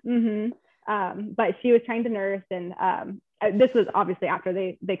 But she was trying to nurse, and this was obviously after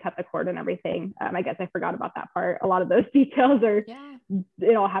they cut the cord and everything. I guess I forgot about that part. A lot of those details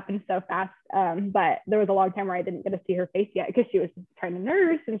it all happened so fast. But there was a long time where I didn't get to see her face yet because she was just trying to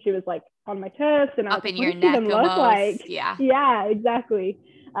nurse and she was like on my chest and up in your neck almost. Like? Yeah, exactly.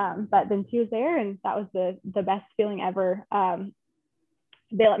 But then she was there and that was the best feeling ever.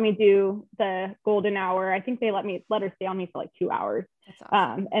 They let me do the golden hour. I think they let her stay on me for like 2 hours. That's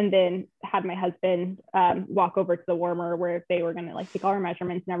awesome. And then had my husband walk over to the warmer where they were going to like take all her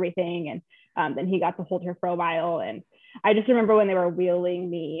measurements and everything. And then he got to hold her for a while. And I just remember when they were wheeling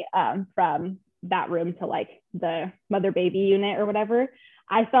me from that room to like the mother baby unit or whatever,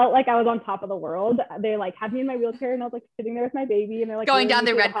 I felt like I was on top of the world. They like had me in my wheelchair and I was like sitting there with my baby and they're like going down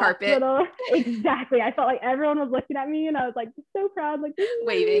the red carpet. Exactly. I felt like everyone was looking at me and I was like so proud, like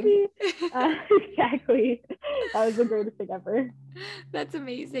waving. Exactly. That was the greatest thing ever. That's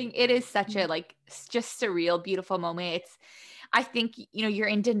amazing. It is such a like just surreal, beautiful moment. I think, you're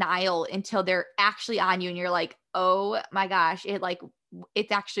in denial until they're actually on you and you're like, oh my gosh,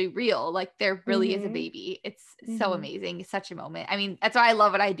 it's actually real. Like there really is a baby. It's so amazing. It's such a moment. I mean, that's why I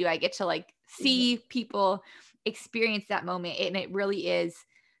love what I do. I get to like see people experience that moment. And it really is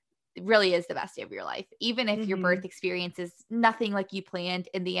the best day of your life. Even if your birth experience is nothing like you planned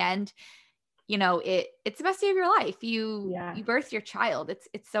in the end, it's the best day of your life. You birth your child.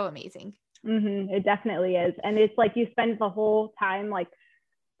 It's so amazing. It definitely is. And it's like you spend the whole time like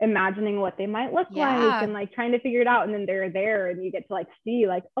imagining what they might look like and like trying to figure it out, and then they're there and you get to like see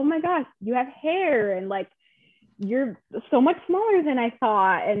like, oh my gosh, you have hair and like you're so much smaller than I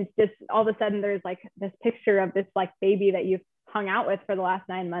thought, and just all of a sudden there's like this picture of this like baby that you've hung out with for the last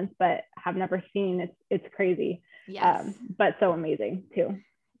 9 months but have never seen. It's crazy. But so amazing too.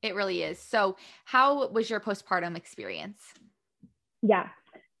 It really is. So how was your postpartum experience?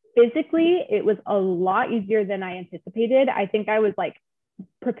 Physically it was a lot easier than I anticipated. I think I was like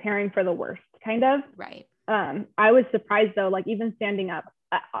preparing for the worst kind of. Right. I was surprised though, like even standing up,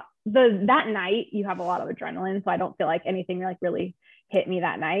 that night you have a lot of adrenaline, so I don't feel like anything like really hit me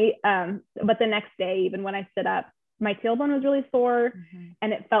that night. But the next day, even when I stood up, my tailbone was really sore,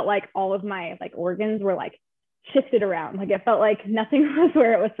 and it felt like all of my like organs were like shifted around. Like it felt like nothing was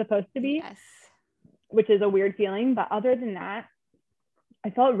where it was supposed to be, which is a weird feeling. But other than that,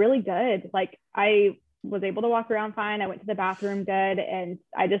 I felt really good. Like I was able to walk around fine. I went to the bathroom good, and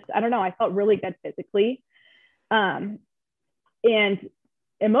I don't know, I felt really good physically. And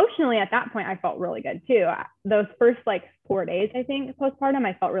emotionally at that point, I felt really good too. Those first like 4 days, I think, postpartum,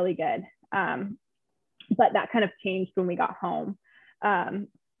 I felt really good. But that kind of changed when we got home.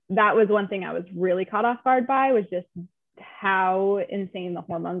 That was one thing I was really caught off guard by, was just how insane the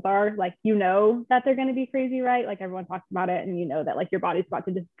hormones are. Like, you know that they're going to be crazy, right? Like everyone talks about it, and you know that like your body's about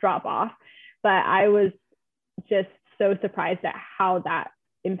to just drop off. But I was just so surprised at how that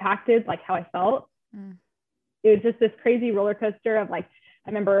impacted like how I felt. It was just this crazy roller coaster of like, I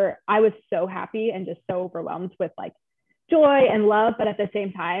remember I was so happy and just so overwhelmed with like joy and love, but at the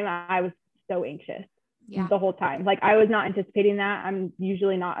same time I was so anxious the whole time. Like I was not anticipating that. I'm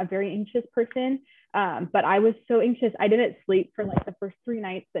usually not a very anxious person, but I was so anxious. I didn't sleep for like the first 3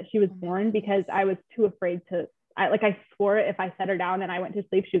 nights that she was born because I was too afraid to. I swore if I set her down and I went to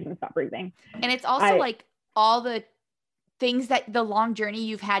sleep, she was gonna stop breathing. And it's also like all the things that the long journey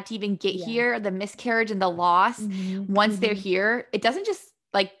you've had to even get here, the miscarriage and the loss, once they're here, it doesn't just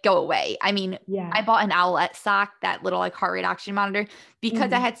like go away. I mean, I bought an Owlet sock, that little like heart rate oxygen monitor,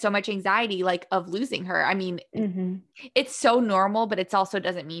 because I had so much anxiety like of losing her. I mean, it's so normal, but it's also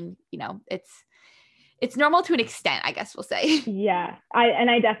doesn't mean, you know, it's normal to an extent, I guess we'll say. Yeah.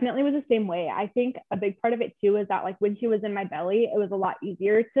 I definitely was the same way. I think a big part of it too is that like when she was in my belly, it was a lot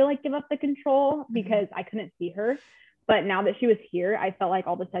easier to like give up the control because I couldn't see her. But now that she was here, I felt like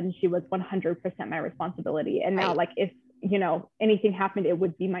all of a sudden she was 100% my responsibility. And now like if, you know, anything happened, it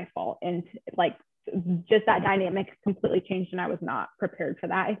would be my fault. And like just that dynamic completely changed, and I was not prepared for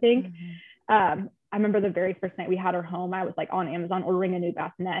that, I think. I remember the very first night we had her home, I was like on Amazon ordering a new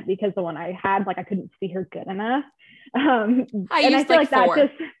bassinet because the one I had, like I couldn't see her good enough. And I feel like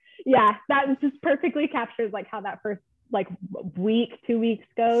that just perfectly captures like how that first like week, 2 weeks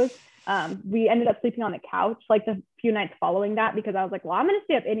goes. We ended up sleeping on the couch like the few nights following that, because I was like, well, I'm going to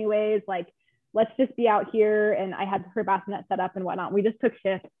stay up anyways. Like, let's just be out here. And I had her bassinet set up and whatnot. We just took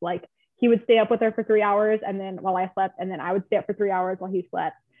shifts. Like he would stay up with her for 3 hours, and then while I slept, and then I would stay up for 3 hours while he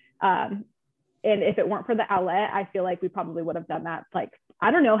slept. And if it weren't for the Owlet, I feel like we probably would have done that. Like,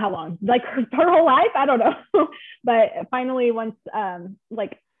 I don't know how long, like her whole life. I don't know. But finally, once,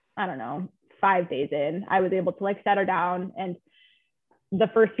 like, I don't know, 5 days in, I was able to like set her down. And the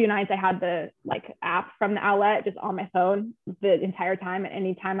first few nights I had the like app from the Owlet just on my phone the entire time. And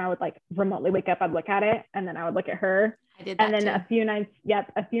anytime I would like remotely wake up, I'd look at it, and then I would look at her. I did that and then too.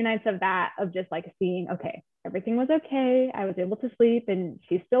 a few nights of that, of just like seeing, okay, everything was okay. I was able to sleep and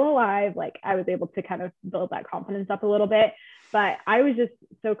she's still alive. Like I was able to kind of build that confidence up a little bit. But I was just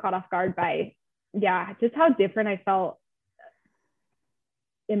so caught off guard by, just how different I felt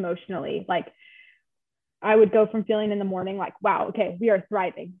emotionally. Like I would go from feeling in the morning like, wow, okay, we are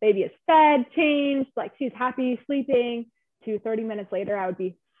thriving. Baby is fed, changed, like she's happy, sleeping, to 30 minutes later, I would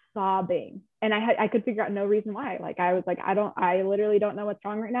be sobbing. And I could figure out no reason why. Like I was like, I literally don't know what's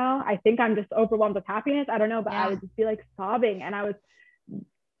wrong right now. I think I'm just overwhelmed with happiness. I don't know, but I would just be like sobbing. And I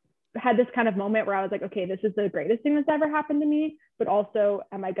had this kind of moment where I was like, okay, this is the greatest thing that's ever happened to me, but also,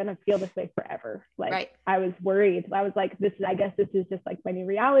 am I going to feel this way forever? Like I was worried. I was like, I guess this is just like my new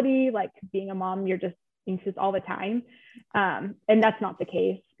reality. Like being a mom, you're just anxious all the time. And that's not the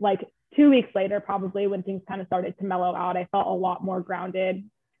case. Like 2 weeks later, probably when things kind of started to mellow out, I felt a lot more grounded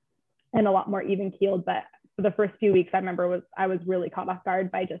and a lot more even keeled. But for the first few weeks, I remember I was really caught off guard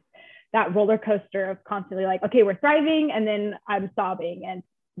by just that roller coaster of constantly like, okay, we're thriving. And then I'm sobbing, and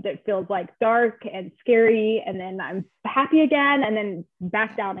it feels like dark and scary. And then I'm happy again, and then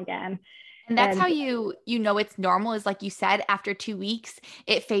back down again. And that's how you know it's normal, is like you said, after 2 weeks,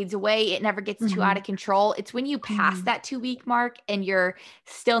 it fades away. It never gets too out of control. It's when you pass that 2-week mark and you're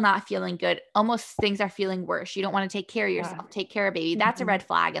still not feeling good. Almost things are feeling worse. You don't want to take care of yourself, take care of baby. That's a red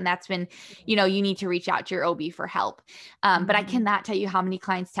flag. And that's when, you know, you need to reach out to your OB for help. But I cannot tell you how many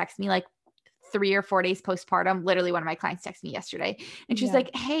clients text me like 3 or 4 days postpartum. Literally, one of my clients texted me yesterday, and she's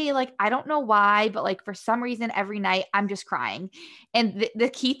like, hey, like, I don't know why, but like for some reason every night I'm just crying. And the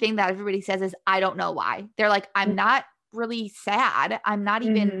key thing that everybody says is, I don't know why. They're like, I'm not really sad. I'm not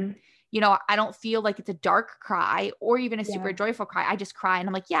even, you know, I don't feel like it's a dark cry or even a super joyful cry. I just cry. And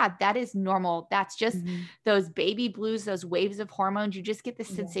I'm like, yeah, that is normal. That's just those baby blues, those waves of hormones. You just get this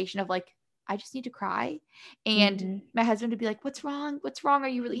sensation of like, I just need to cry. And my husband would be like, what's wrong? What's wrong? Are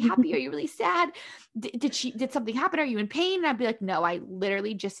you really happy? Are you really sad? Did something happen? Are you in pain? And I'd be like, no, I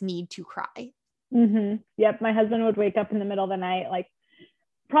literally just need to cry. Yep. My husband would wake up in the middle of the night, like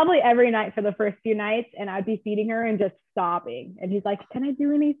probably every night for the first few nights, and I'd be feeding her and just sobbing. And he's like, can I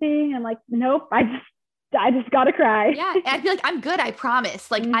do anything? I'm like, nope, I just gotta cry. Yeah. And I'd be like, I'm good. I promise.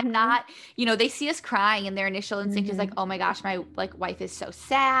 Like, I'm not, they see us crying and their initial instinct is like, oh my gosh, my like wife is so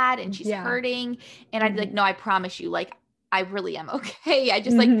sad and she's hurting. And I'd be like, no, I promise you, like, I really am okay. I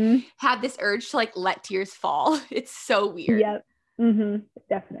just like have this urge to like let tears fall. It's so weird. Yep.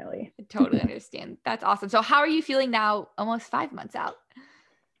 Definitely. I totally understand. That's awesome. So how are you feeling now, almost 5 months out?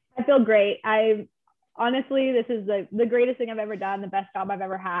 I feel great. Honestly, this is the greatest thing I've ever done, the best job I've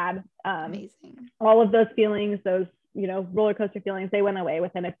ever had. Amazing. All of those feelings, those, roller coaster feelings, they went away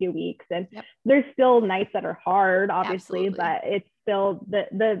within a few weeks. And there's still nights that are hard, obviously, but it's still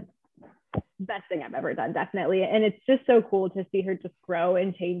the best thing I've ever done, definitely. And it's just so cool to see her just grow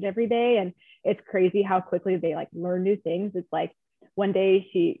and change every day. And it's crazy how quickly they like learn new things. It's like one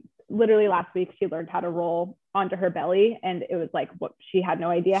day literally last week, she learned how to roll onto her belly. And it was like, she had no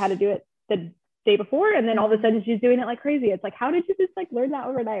idea how to do it the day before. And then all of a sudden she's doing it like crazy. It's like, how did you just like learn that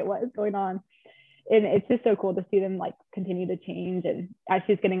overnight? What is going on? And it's just so cool to see them like continue to change. And as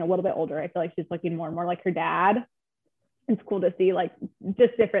she's getting a little bit older, I feel like she's looking more and more like her dad. It's cool to see like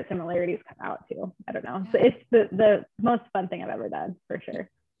just different similarities come out too. I don't know. So it's the most fun thing I've ever done, for sure.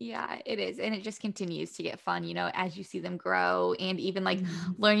 Yeah, it is. And it just continues to get fun, as you see them grow and even like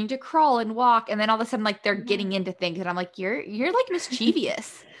learning to crawl and walk. And then all of a sudden, like they're getting into things and I'm like, you're like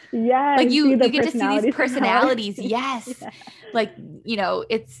mischievous. Yeah. Like you get to see these personalities. Yes. Yeah. Like,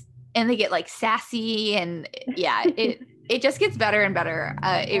 and they get like sassy and it just gets better and better.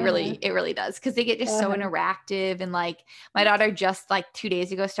 It really does. Cause they get just so interactive. And like my daughter just like 2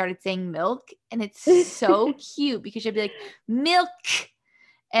 days ago started saying milk, and it's so cute because she'll be like, milk.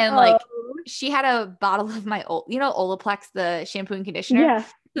 And like she had a bottle of my Olaplex, the shampoo and conditioner. Yeah.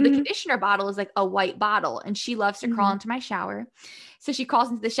 So the conditioner bottle is like a white bottle, and she loves to crawl into my shower. So she crawls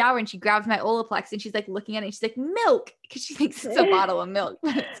into the shower and she grabs my Olaplex and she's like looking at it and she's like, milk, because she thinks it's a bottle of milk,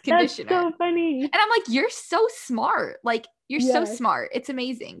 but it's conditioner. That's so funny. And I'm like, you're so smart. Like you're so smart. It's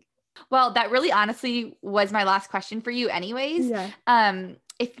amazing. Well, that really honestly was my last question for you anyways. Yeah.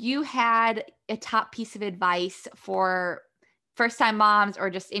 If you had a top piece of advice for first-time moms or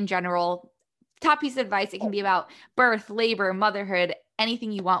just in general, top piece of advice, it can be about birth, labor, motherhood,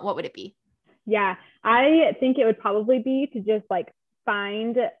 anything you want, what would it be? Yeah, I think it would probably be to just like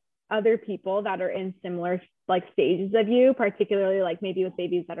find other people that are in similar like stages of you, particularly like maybe with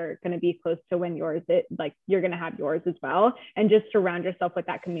babies that are going to be close to when you're going to have yours as well, and just surround yourself with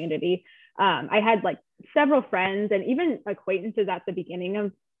that community. I had like several friends and even acquaintances at the beginning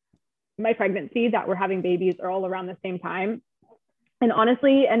of my pregnancy that were having babies or all around the same time. And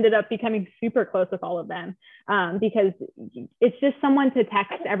honestly, ended up becoming super close with all of them because it's just someone to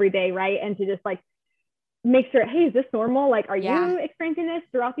text every day, right? And to just like make sure, hey, is this normal? Like, are you experiencing this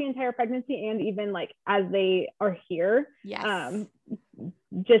throughout the entire pregnancy and even like as they are here? Yes.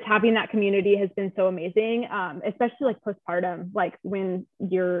 Just having that community has been so amazing, especially like postpartum, like when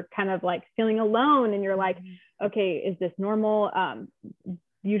you're kind of like feeling alone and you're like, okay, is this normal?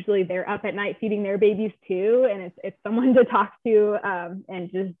 Usually they're up at night feeding their babies too. And it's someone to talk to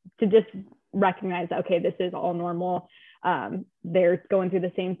and just recognize, okay, this is all normal. They're going through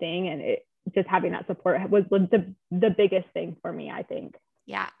the same thing. And just having that support was the biggest thing for me, I think.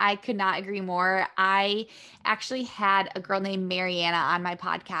 Yeah, I could not agree more. I actually had a girl named Mariana on my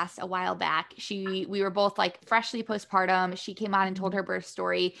podcast a while back. We were both like freshly postpartum. She came on and told her birth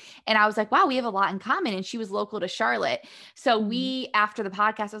story. And I was like, wow, we have a lot in common. And she was local to Charlotte. So after the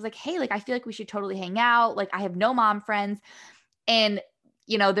podcast, I was like, hey, like, I feel like we should totally hang out. Like I have no mom friends. And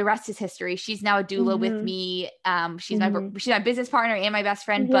the rest is history. She's now a doula with me. She's my business partner and my best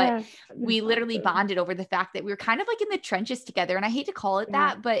friend, but we literally bonded over the fact that we were kind of like in the trenches together. And I hate to call it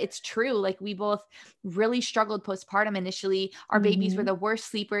that, but it's true. Like we both really struggled postpartum initially. Our babies were the worst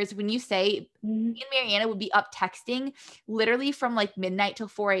sleepers. When you say me and Mariana would be up texting literally from like midnight till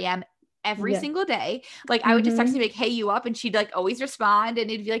 4 a.m. every single day. Like I would just text me like, hey, you up? And she'd like always respond. And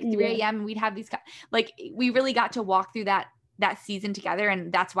it'd be like 3 a.m. and we'd have these, like, we really got to walk through that season together.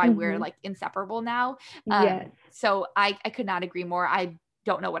 And that's why we're like inseparable now. So I could not agree more. I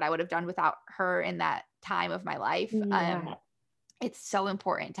don't know what I would have done without her in that time of my life. It's so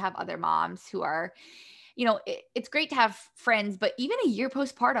important to have other moms who are, it's great to have friends, but even a year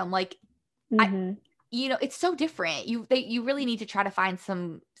postpartum, like it's so different. You really need to try to find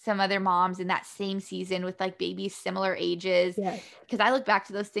some other moms in that same season with like babies similar ages. Yes. Because I look back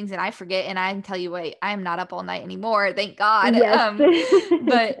to those things and I forget, and I can tell you what, I'm not up all night anymore, thank God. Yes.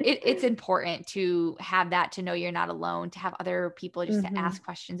 But it's important to have that, to know you're not alone, to have other people just to ask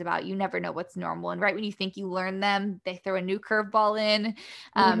questions about. You never know what's normal, and right when you think you learn them, they throw a new curveball in.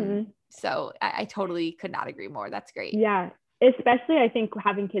 So I totally could not agree more. That's great. Yeah. Especially I think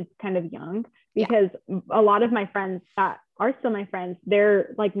having kids kind of young, because a lot of my friends that are still my friends,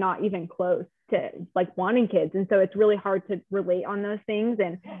 they're like not even close to like wanting kids. And so it's really hard to relate on those things.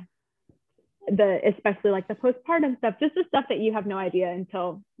 And especially like the postpartum stuff, just the stuff that you have no idea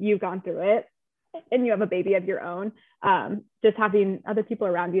until you've gone through it and you have a baby of your own. Just having other people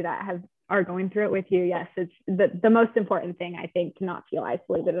around you that are going through it with you. Yes. It's the most important thing, I think, to not feel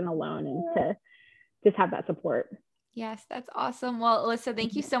isolated and alone, and to just have that support. Yes, that's awesome. Well, Alyssa,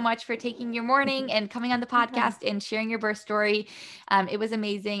 thank you so much for taking your morning and coming on the podcast and sharing your birth story. It was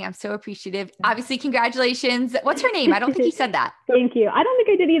amazing. I'm so appreciative. Obviously, congratulations. What's her name? I don't think you said that. Thank you. I don't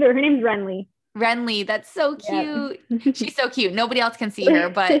think I did either. Her name's Renly. Renly, that's so cute. Yep. She's so cute. Nobody else can see her,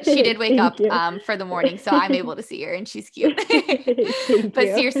 but she did wake up for the morning, so I'm able to see her, and she's cute. But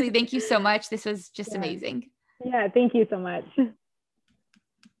seriously, thank you so much. This was just amazing. Yeah, thank you so much.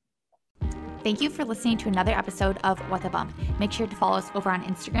 Thank you for listening to another episode of What the Bump. Make sure to follow us over on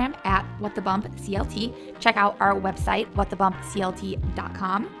Instagram at WhatTheBumpCLT. Check out our website,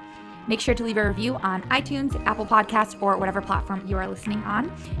 whatthebumpclt.com. Make sure to leave a review on iTunes, Apple Podcasts, or whatever platform you are listening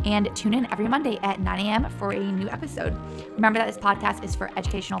on. And tune in every Monday at 9 a.m. for a new episode. Remember that this podcast is for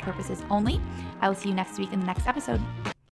educational purposes only. I will see you next week in the next episode.